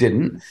 No, you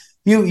didn't.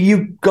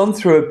 You've gone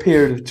through a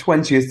period of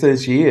 20 or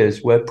 30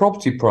 years where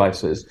property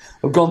prices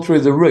have gone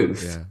through the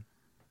roof.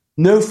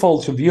 No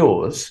fault of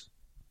yours.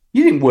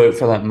 You didn't work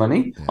for that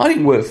money. I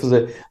didn't work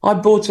I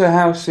bought a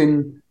house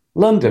in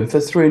London for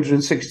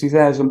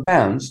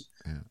 £360,000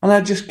 and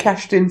I just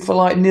cashed in for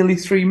like nearly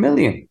 3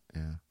 million.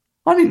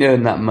 I didn't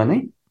earn that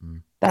money.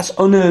 That's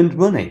unearned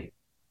money.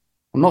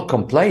 I'm not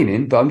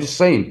complaining, but I'm just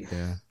saying.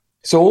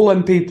 So all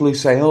them people who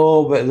say,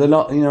 but they're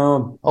not,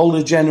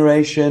 older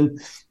generation,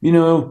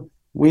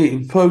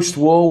 we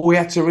post-war, we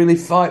had to really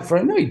fight for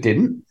it. No, you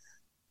didn't.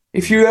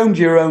 If you owned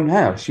your own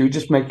house, you were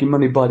just making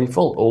money by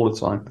default all the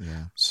time.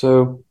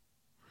 So,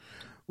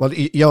 well,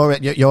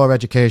 your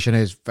education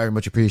is very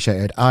much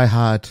appreciated. I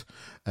had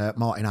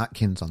Martyn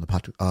on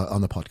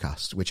the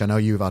podcast, which I know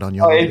you've had on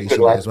your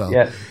recently as well.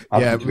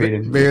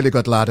 Really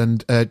good lad,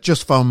 and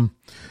just from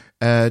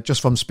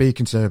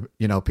speaking to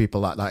people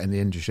like that in the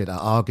industry that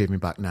are giving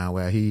back now,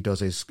 where he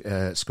does his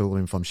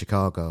schooling from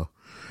Chicago,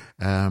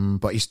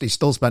 but he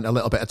still spent a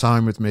little bit of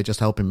time with me, just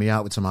helping me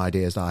out with some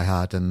ideas that I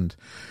had, and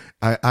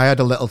I had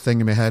a little thing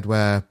in my head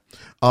where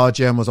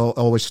RGM was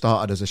always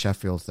started as a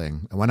Sheffield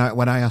thing, and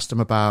when I asked him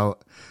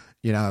about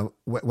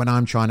when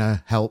I'm trying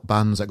to help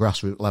bands at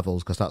grassroots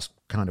levels, because that's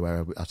kind of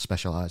where I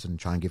specialise and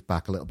try and give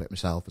back a little bit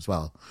myself as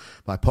well,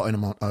 by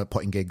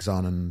putting gigs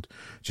on and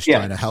just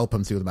trying to help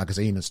them through the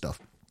magazine and stuff.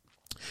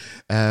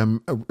 I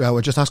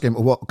was just asking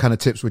him, what kind of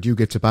tips would you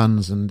give to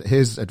bands? And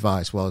his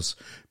advice was,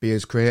 be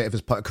as creative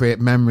as create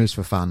memories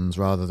for fans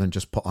rather than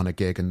just put on a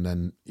gig and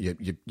then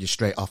you're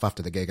straight off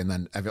after the gig and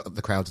then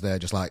the crowd's there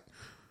just like,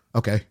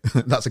 okay,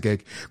 that's a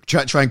gig.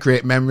 Try and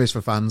create memories for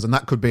fans, and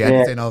that could be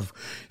anything of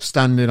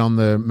standing on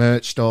the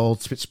merch stall,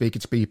 speaking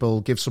to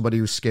people, give somebody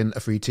who's skint a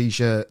free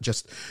T-shirt.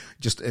 Just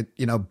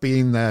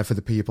being there for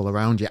the people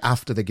around you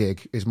after the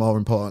gig is more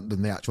important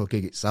than the actual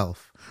gig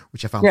itself,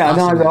 which I found. Yeah,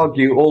 and I'd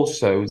argue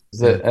also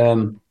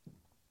that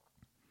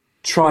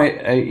try,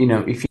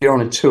 if you're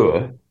on a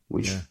tour,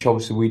 which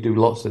obviously we do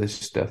lots of this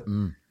stuff.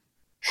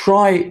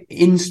 Try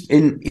in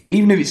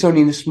even if it's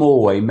only in a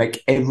small way,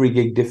 make every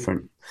gig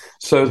different.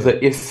 So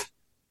that if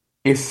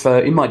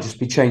it might just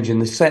be changing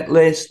the set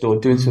list or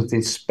doing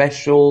something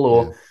special,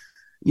 or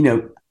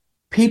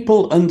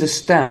people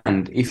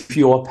understand if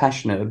you are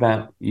passionate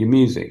about your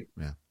music.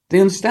 They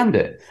understand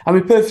it. I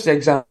mean, perfect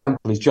example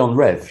is John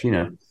Rev.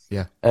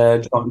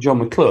 John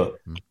McClure.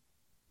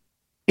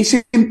 It's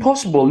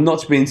impossible not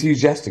to be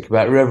enthusiastic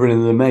about Reverend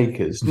and the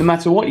Makers, no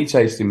matter what you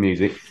taste in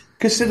music,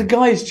 because the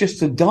guy is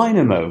just a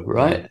dynamo,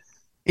 right?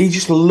 He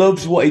just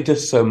loves what he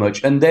does so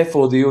much, and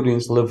therefore the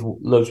audience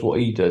loves what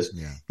he does.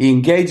 He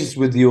engages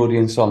with the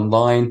audience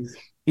online.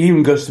 He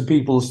even goes to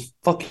people's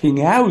fucking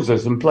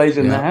houses and plays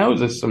in their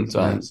houses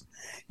sometimes.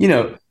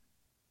 I'm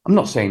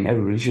not saying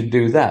everybody should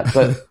do that,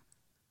 but,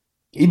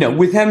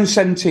 with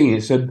M17,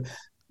 it's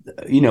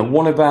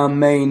one of our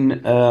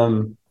main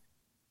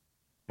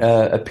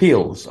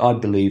appeals, I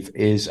believe,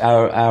 is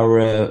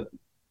our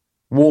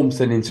warmth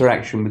and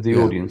interaction with the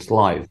audience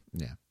live.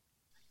 Yeah.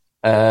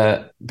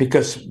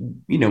 Because,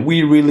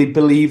 we really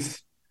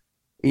believe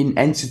in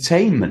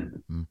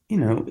entertainment.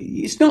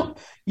 It's not,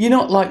 you're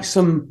not like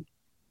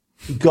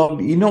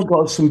you're not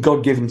got some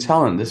God-given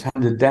talent that's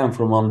handed down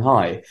from on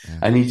high,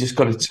 and you just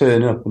got to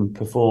turn up and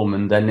perform,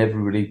 and then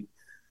everybody,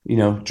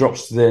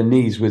 drops to their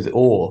knees with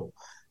awe.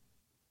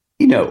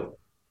 You've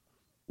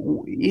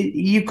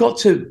got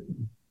to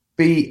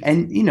be,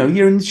 and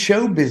you're in the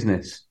show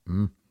business.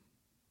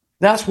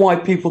 That's why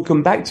people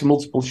come back to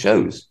multiple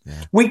shows.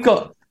 We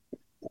got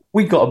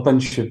a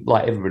bunch of,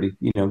 like everybody,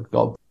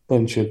 got a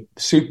bunch of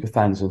super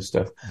fans and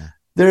stuff.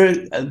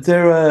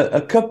 There are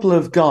a couple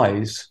of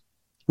guys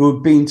who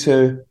have been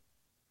to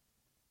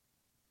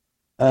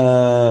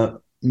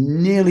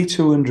nearly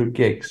 200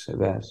 gigs of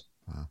ours.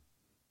 Wow.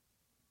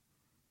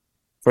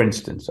 For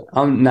instance,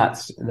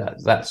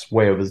 that's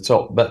way over the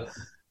top, but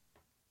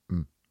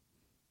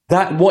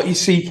that what you're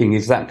seeking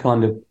is that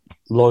kind of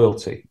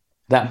loyalty,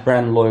 that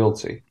brand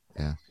loyalty.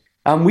 Yeah.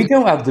 And we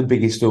don't have the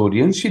biggest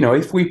audience.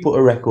 If we put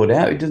a record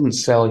out, it doesn't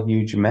sell a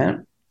huge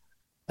amount.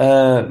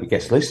 It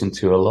gets listened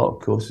to a lot, of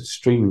course. It's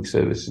streaming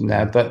services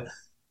now, but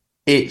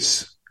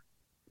it's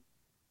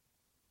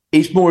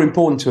more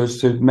important to us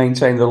to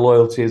maintain the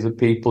loyalty of the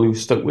people who've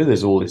stuck with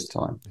us all this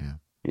time.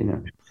 Yeah.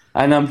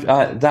 And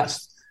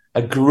that's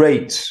a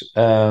great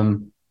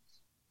lesson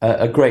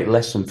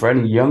for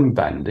any young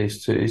band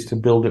is to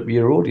build up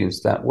your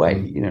audience that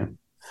way.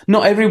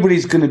 Not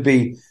everybody's going to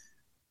be,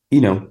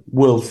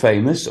 world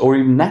famous or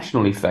even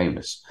nationally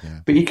famous,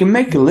 but you can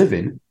make a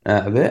living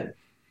out of it.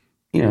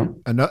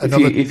 Another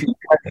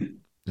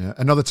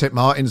tip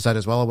Martyn said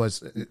as well was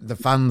the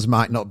fans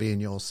might not be in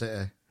your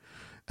city.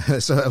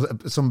 So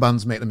some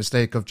bands make the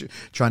mistake of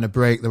trying to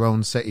break their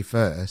own city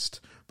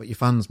first, but your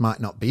fans might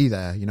not be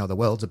there. The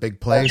world's a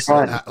big place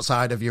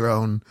outside of your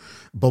own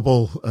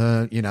bubble.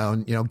 And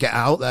get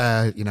out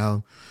there.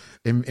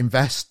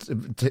 Invest,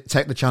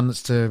 take the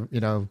chance to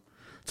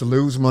to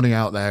lose money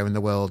out there in the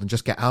world, and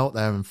just get out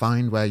there and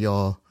find where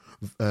your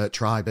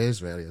tribe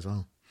is really as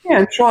well.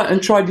 Yeah,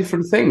 and try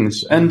different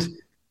things. And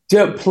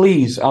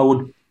please, I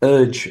would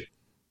urge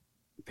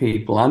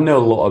people. I know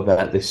a lot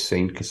about this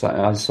scene because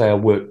I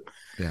work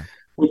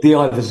with the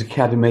Ivers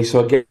Academy,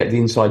 so I get the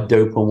inside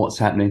dope on what's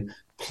happening.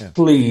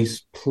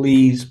 Please,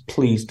 please,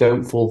 please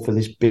don't fall for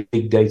this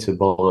big data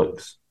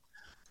bollocks.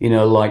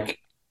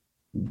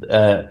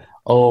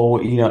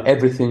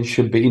 Everything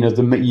should be,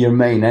 your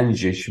main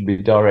energy should be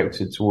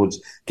directed towards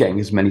getting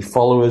as many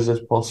followers as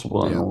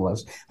possible and all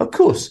that. Of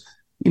course,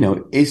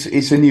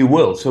 it's a new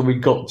world, so you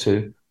got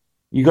to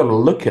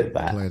look at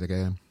that. Play the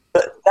game.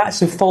 But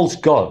that's a false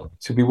god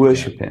to be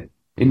worshipping,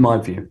 in my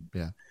view.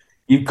 Yeah.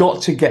 You've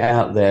got to get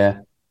out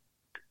there.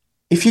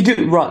 If you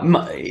do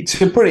right,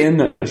 to put it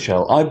in a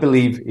nutshell, I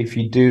believe if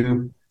you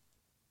do,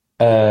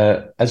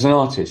 as an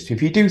artist,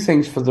 if you do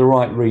things for the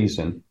right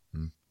reason,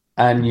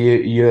 and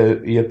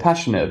you're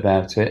passionate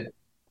about it,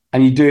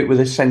 and you do it with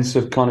a sense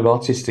of kind of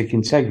artistic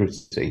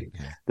integrity,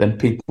 then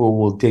people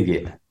will dig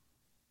it.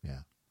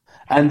 Yeah.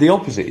 And the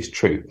opposite is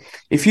true.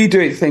 If you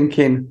do it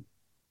thinking,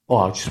 "Oh,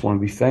 I just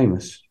want to be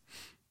famous,"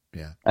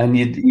 and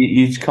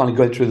you just kind of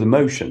go through the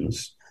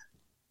motions,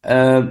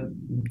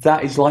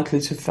 that is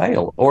likely to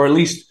fail, or at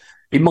least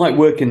it might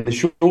work in the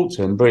short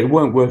term, but it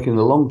won't work in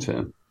the long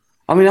term.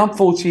 I mean, I'm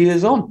 40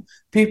 years on.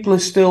 People are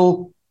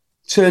still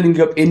turning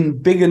up in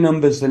bigger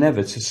numbers than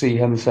ever to see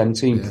Heaven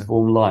 17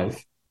 perform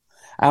live.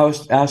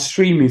 Our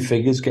streaming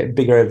figures get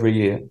bigger every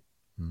year.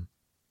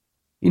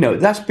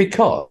 That's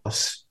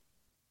because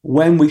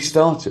when we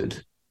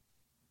started,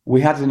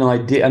 we had an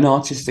idea, an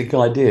artistic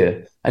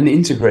idea, an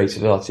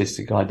integrated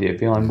artistic idea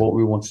behind what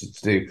we wanted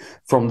to do.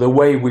 From the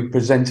way we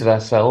presented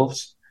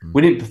ourselves,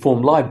 we didn't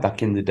perform live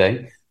back in the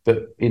day,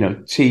 but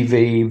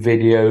TV,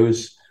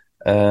 videos,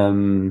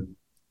 album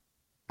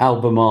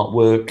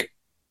artwork,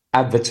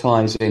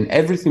 advertising,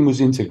 everything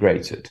was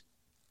integrated.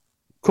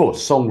 Of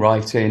course,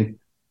 songwriting,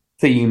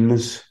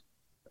 themes,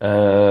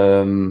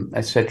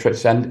 etc.,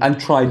 and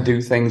try to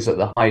do things at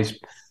the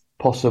highest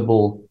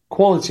possible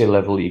quality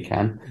level you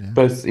can,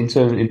 both in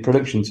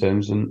production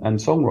terms and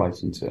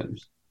songwriting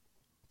terms.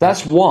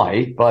 That's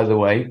why, by the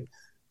way,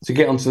 to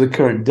get onto the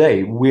current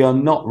day, we are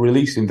not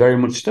releasing very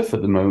much stuff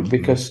at the moment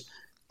because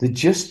there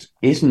just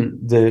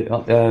isn't the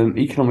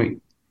economic.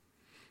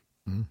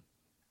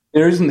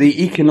 There isn't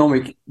the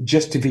economic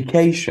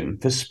justification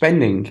for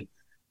spending,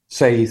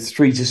 say,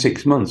 3 to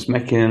 6 months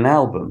making an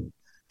album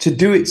to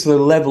do it to the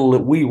level that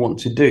we want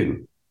to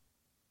do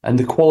and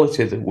the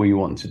quality that we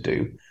want to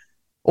do.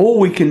 All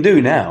we can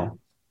do now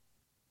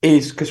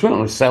is, because we're not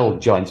going to sell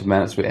giant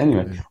amounts of it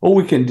anyway, all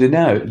we can do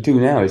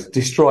now is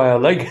destroy our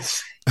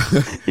legacy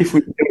if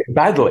we do it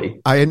badly.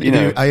 I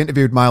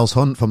interviewed Miles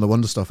Hunt from the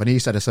Wonder Stuff, and he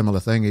said a similar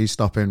thing. He's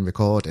stopping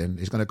recording.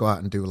 He's going to go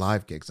out and do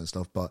live gigs and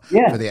stuff, but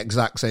for the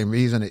exact same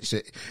reason.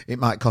 It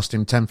might cost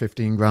him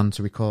 10-15 grand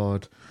to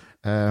record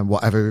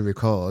whatever he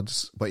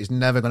records, but he's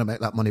never going to make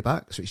that money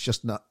back. So it's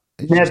just not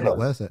it's just not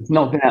worth it. It's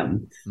not going to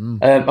happen.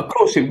 Of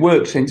course, it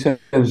works in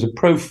terms of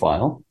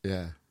profile.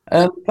 Yeah.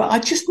 But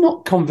I'm just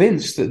not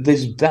convinced that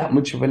there's that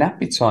much of an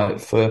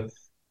appetite for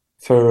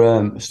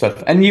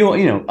stuff. And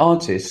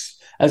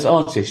as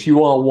artists,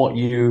 you are what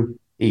you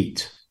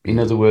eat. In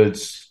other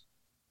words,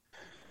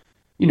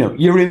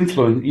 your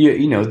influence,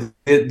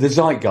 the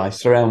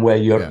zeitgeist around where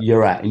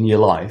you're at in your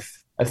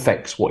life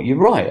affects what you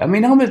write. I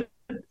mean, I'm a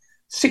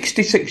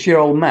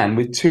 66-year-old man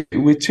with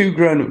two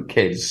grown-up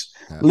kids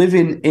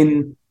living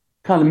in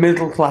kind of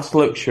middle-class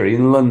luxury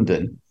in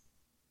London.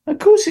 Of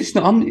course, it's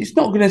not. It's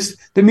not going to.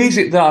 The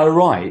music that I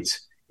write,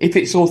 if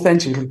it's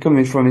authentically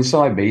coming from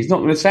inside me, it's not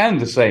going to sound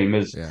the same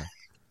as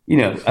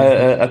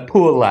a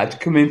poor lad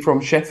coming from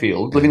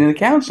Sheffield living in a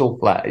council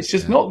flat. It's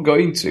just not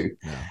going to,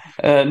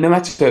 no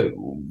matter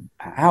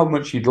how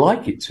much you'd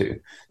like it to.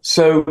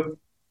 So,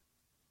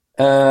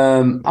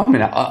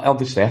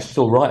 obviously, I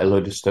still write a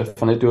load of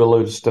stuff, and I do a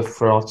load of stuff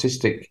for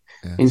artistic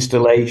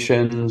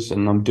installations,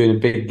 and I'm doing a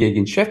big gig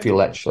in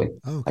Sheffield, actually.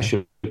 Okay. I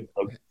should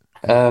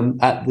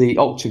at the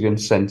Octagon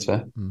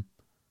Centre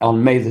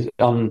on May the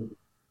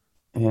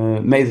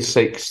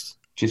 6th,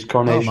 which is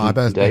Coronation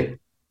Day.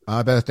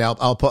 My birthday.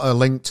 I'll put a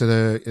link to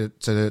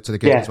the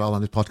gig as well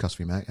on this podcast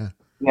for you, mate.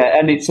 Yeah,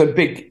 and it's going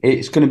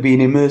to be an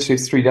immersive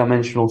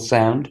 3-dimensional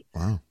sound.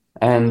 Wow.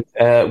 And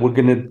I'm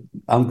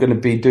going to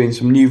be doing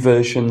some new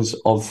versions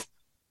of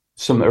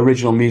some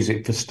original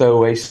music for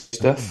Stowaway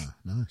stuff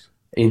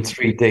in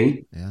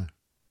 3D. Yeah.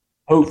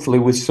 Hopefully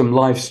with some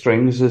live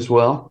strings as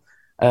well.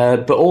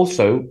 But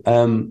also,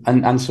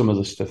 and some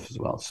other stuff as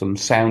well, some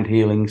sound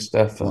healing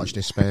stuff. Watch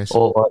this space.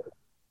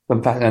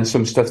 And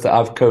some stuff that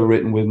I've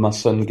co-written with my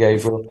son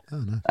Gabriel. Oh,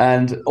 nice.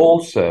 And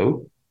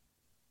also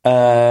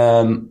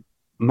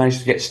managed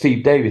to get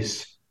Steve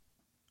Davis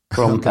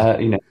from,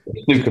 a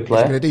snooker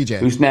player,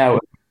 who's now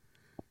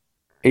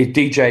a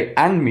DJ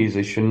and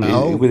musician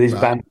with his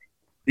band,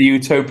 the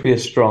Utopia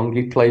Strong.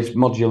 He plays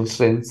modular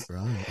synth.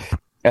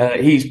 Right.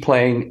 He's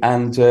playing,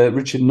 and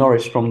Richard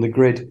Norris from The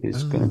Grid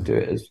is going to do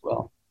it as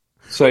well.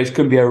 So it's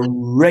going to be a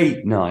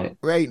great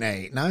night. Great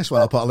night. Nice.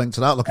 Well, I'll put a link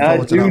to that. Looking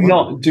forward to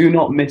that. Do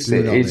not miss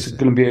it. It's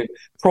going to be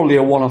probably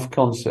a one-off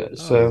concert.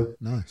 So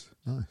nice.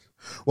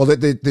 Well,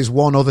 there's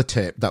one other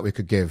tip that we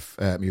could give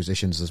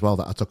musicians as well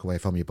that I took away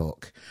from your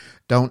book.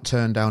 Don't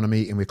turn down a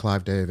meeting with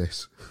Clive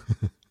Davis.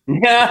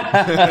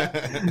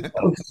 That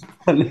was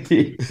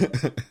funny.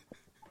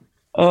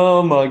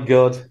 Oh my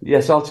God!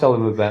 Yes, I'll tell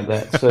him about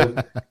that. So,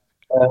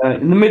 we're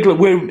in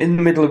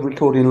the middle of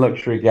recording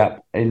Luxury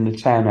Gap in the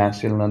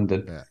Townhouse in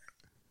London,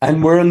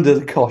 and we're under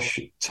the cosh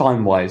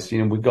time wise.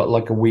 We've got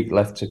like a week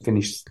left to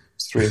finish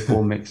 3 or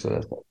 4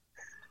 mixes,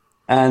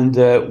 and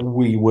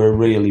we were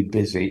really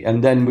busy.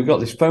 And then we got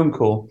this phone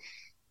call.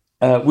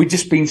 We'd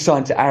just been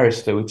signed to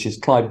Arista, which is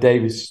Clive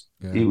Davis.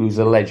 Yeah. He was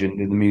a legend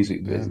in the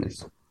music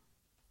business.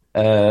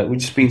 We'd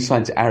just been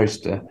signed to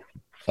Arista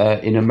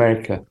in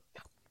America.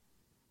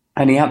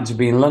 And he happened to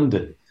be in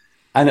London.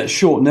 And at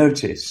short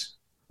notice,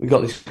 we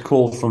got this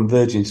call from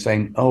Virgin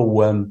saying,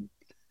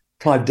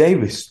 Clive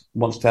Davis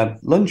wants to have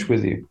lunch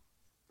with you.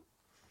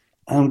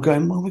 And I'm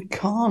going, well, we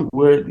can't.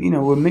 We're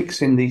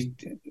mixing these.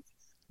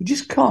 We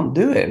just can't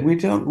do it. We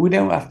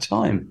don't have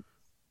time.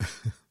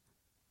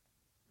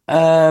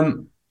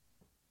 And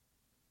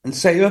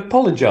say,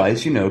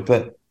 apologise,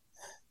 but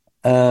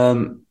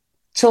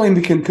tell him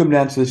we can come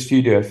down to the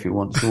studio if he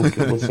wants.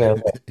 We'll say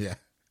okay. Yeah.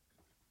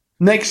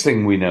 Next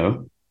thing we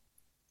know,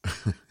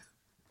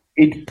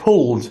 he'd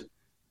pulled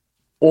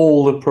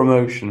all the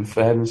promotion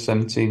for Heaven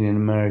 17 in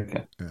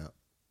America. Yeah.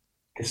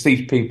 Because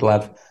these people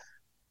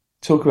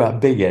talk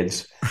about big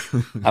heads.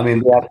 I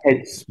mean, they have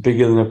heads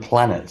bigger than a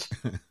planet.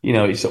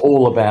 It's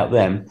all about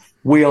them.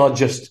 We are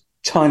just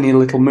tiny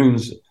little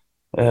moons,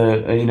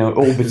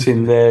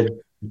 orbiting their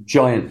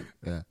giant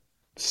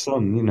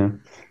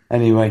sun,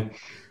 Anyway,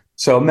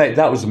 so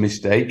that was a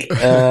mistake.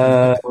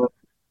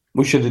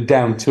 We should have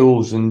downed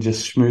tools and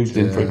just schmoozed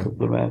in for a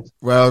couple of hours.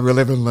 Well, we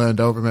live and learn,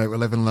 don't we, mate? We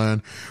live and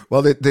learn.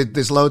 Well,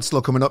 there's loads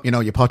still coming up. Your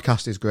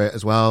podcast is great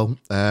as well.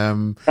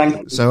 Thank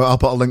you. So I'll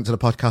put a link to the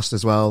podcast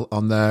as well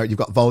on there. You've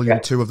got volume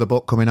 2 of the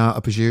book coming out, I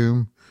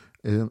presume.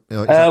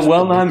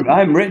 Well,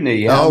 I'm written it.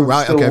 Yeah. Oh,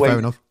 right. Okay, fair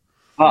enough.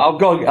 I've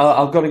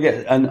got to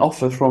get an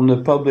offer from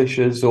the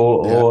publishers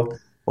or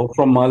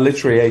from my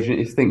literary agent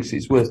if thinks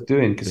it's worth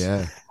doing.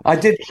 Because I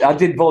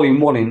did volume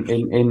 1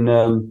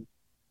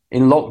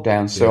 in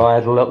lockdown, so I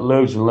had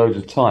loads and loads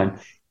of time.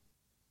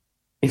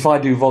 If I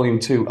do volume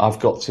 2, I've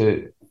got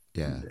to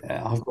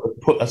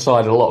put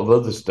aside a lot of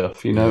other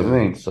stuff. You know what I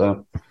mean?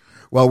 So.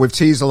 Well, we've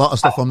teased a lot of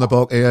stuff on the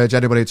book. I urge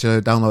anybody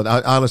to download.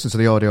 I listen to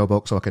the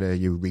audiobook so I could hear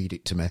you read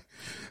it to me.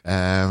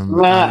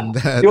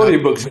 The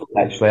audiobook's good,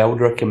 actually. I would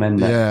recommend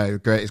that. Yeah,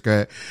 great. It's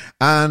great.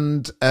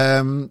 And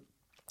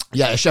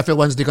is Sheffield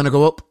Wednesday going to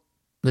go up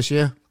this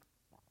year?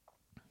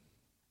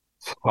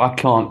 I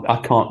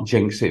can't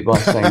jinx it by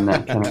saying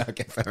that, can I?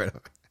 Okay, fair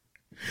enough.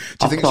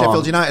 Do you think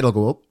Sheffield United will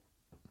go up?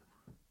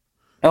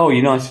 Oh,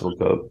 United will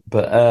go up,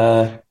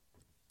 but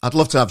I'd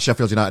love to have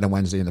Sheffield United and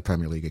Wednesday in the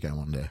Premier League again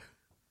one day.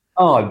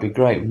 Oh, it'd be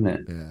great, wouldn't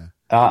it? Yeah.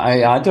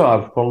 I don't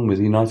have a problem with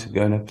United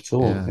going up at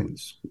all. Yeah. I think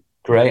it's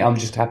great. I'm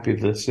just happy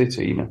for the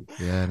city, you know.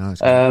 Yeah,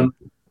 nice.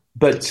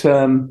 But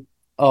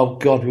oh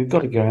God, we've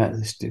got to get out of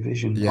this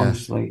division.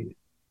 Honestly,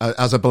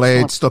 as a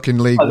Blade stuck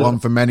in League One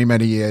for many,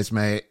 many years,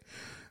 mate.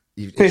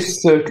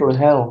 Fifth circle of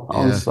hell.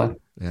 Honestly,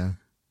 yeah.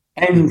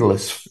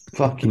 Endless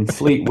fucking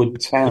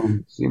Fleetwood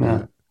towns, you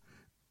know.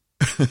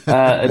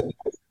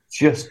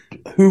 Just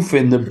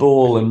hoofing the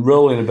ball and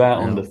rolling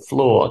about on the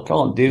floor. I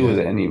can't deal with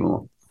it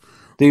anymore.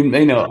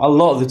 You know, a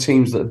lot of the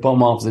teams that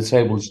bomb off the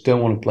table just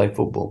don't want to play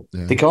football.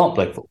 Yeah. They can't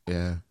play football.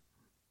 Yeah.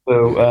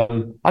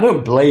 So I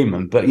don't blame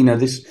them, but you know,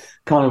 this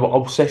kind of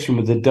obsession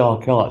with the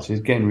dark arts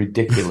is getting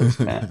ridiculous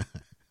now.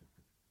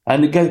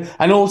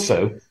 And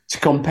also to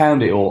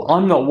compound it all,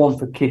 I'm not one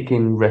for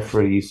kicking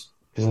referees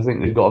because I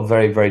think they've got a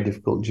very, very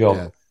difficult job.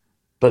 Yeah.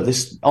 But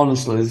this,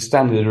 honestly, the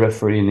standard of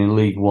refereeing in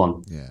League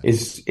One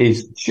is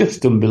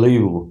just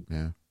unbelievable.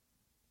 Yeah.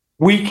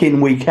 Week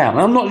in, week out.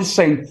 And I'm not just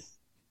saying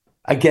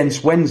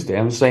against Wednesday.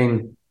 I'm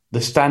saying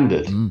the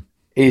standard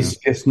is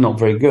just not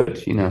very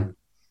good, you know.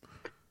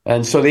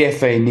 And so the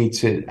FA need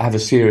to have a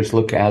serious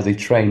look at how they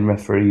train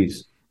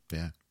referees.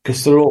 Yeah.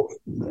 Because they're all,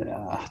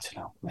 I don't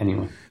know.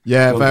 Anyway.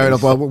 Yeah, fair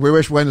enough. Well, we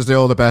wish Wednesday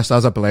all the best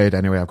as a Blade.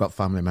 Anyway, I've got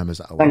family members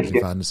that are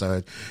Wednesday fans.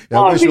 So,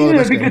 I wish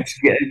it'd be good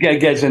to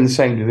get us in the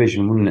same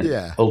division, wouldn't it?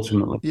 Yeah.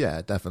 Ultimately.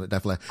 Yeah,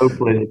 definitely.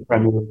 Hopefully the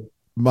Premier League.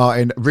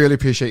 Martyn, really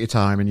appreciate your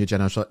time and your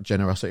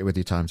generosity with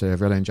your time today.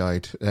 I've really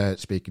enjoyed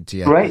speaking to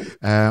you. Great.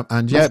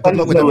 And good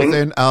luck with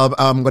everything.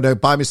 I'm going to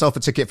buy myself a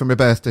ticket for my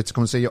birthday to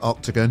come and see your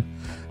Octagon.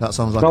 That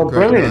sounds like a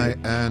great night.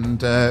 And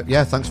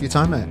thanks for your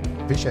time,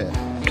 mate. Appreciate it.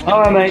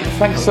 All right, mate.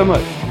 Thanks so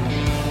much.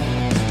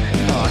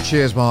 Oh,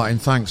 cheers, Martyn.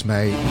 Thanks,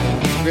 mate.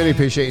 Really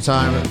appreciate your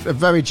time.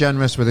 Very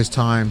generous with his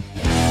time.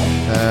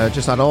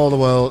 Just had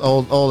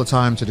all the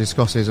time to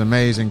discuss his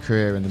amazing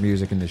career in the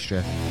music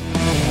industry.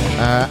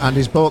 And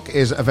his book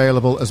is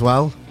available as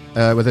well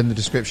within the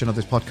description of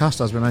this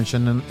podcast, as we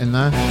mentioned in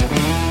there.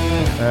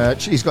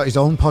 He's got his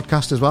own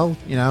podcast as well.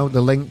 You know,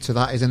 the link to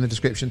that is in the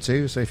description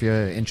too. So if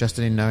you're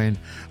interested in knowing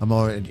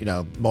more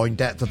in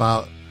depth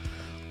about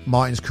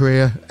Martyn's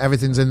career,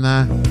 everything's in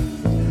there.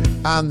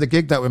 And the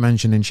gig that we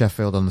mentioned in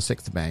Sheffield on the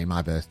 6th of May,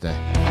 my birthday,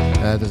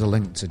 there's a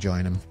link to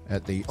join him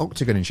at the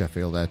Octagon in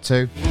Sheffield there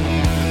too.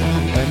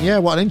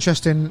 And what an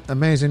interesting,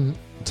 amazing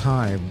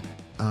time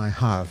I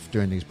have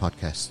doing these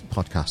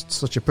podcasts.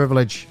 Such a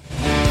privilege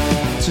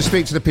to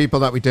speak to the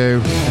people that we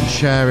do and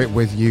share it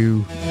with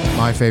you,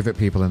 my favourite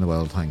people in the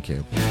world. Thank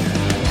you.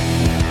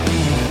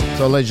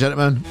 So, ladies and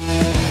gentlemen,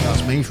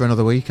 that's me for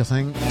another week, I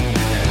think.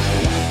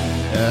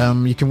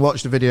 You can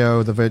watch the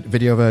video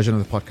version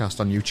of the podcast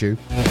on YouTube.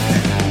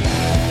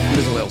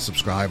 There's a little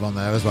subscribe on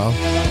there as well.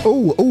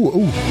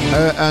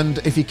 And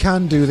if you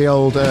can do the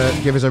old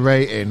give us a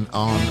rating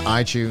on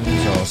iTunes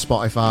or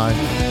Spotify,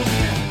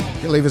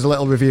 leave us a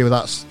little review.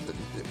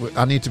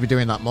 I need to be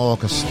doing that more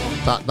because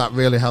that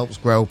really helps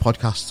grow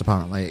podcasts,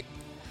 apparently.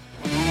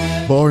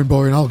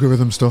 Boring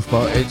algorithm stuff,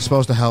 but it's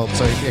supposed to help.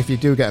 So if you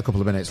do get a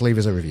couple of minutes, leave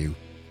us a review.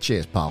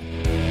 Cheers, pal.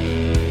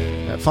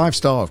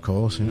 5-star, of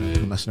course.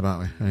 Not messing about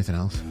with anything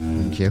else.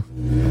 Thank you.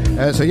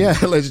 Ladies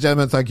and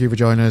gentlemen, thank you for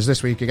joining us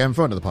this week again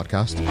for another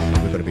podcast.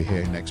 We're going to be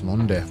here next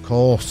Monday, of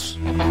course.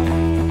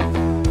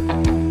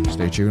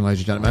 Stay tuned,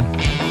 ladies and gentlemen.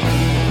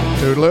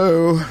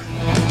 Toodaloo.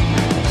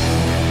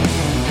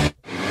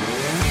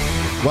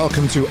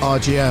 Welcome to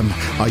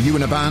RGM. Are you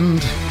in a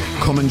band?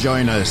 Come and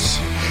join us.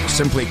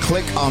 Simply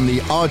click on the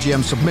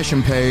RGM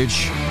submission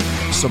page,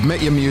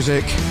 submit your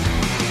music,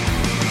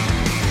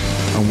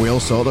 and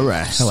we'll sort the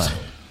rest. Hello.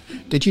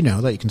 Did you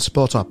know that you can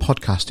support our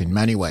podcast in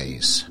many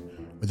ways?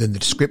 Within the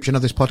description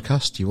of this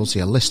podcast, you will see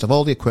a list of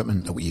all the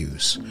equipment that we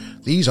use.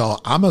 These are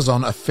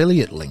Amazon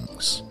affiliate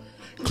links.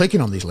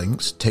 Clicking on these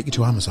links take you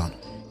to Amazon.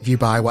 If you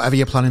buy whatever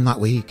you're planning that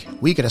week,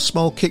 we get a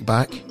small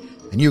kickback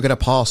and you get a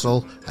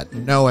parcel at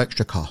no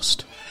extra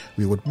cost.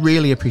 We would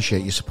really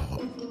appreciate your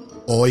support.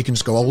 Or you can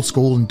just go old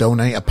school and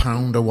donate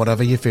 £1 or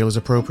whatever you feel is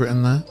appropriate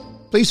in there.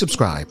 Please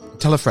subscribe,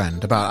 tell a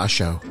friend about our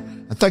show,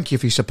 and thank you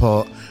for your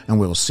support, and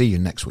we'll see you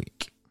next week.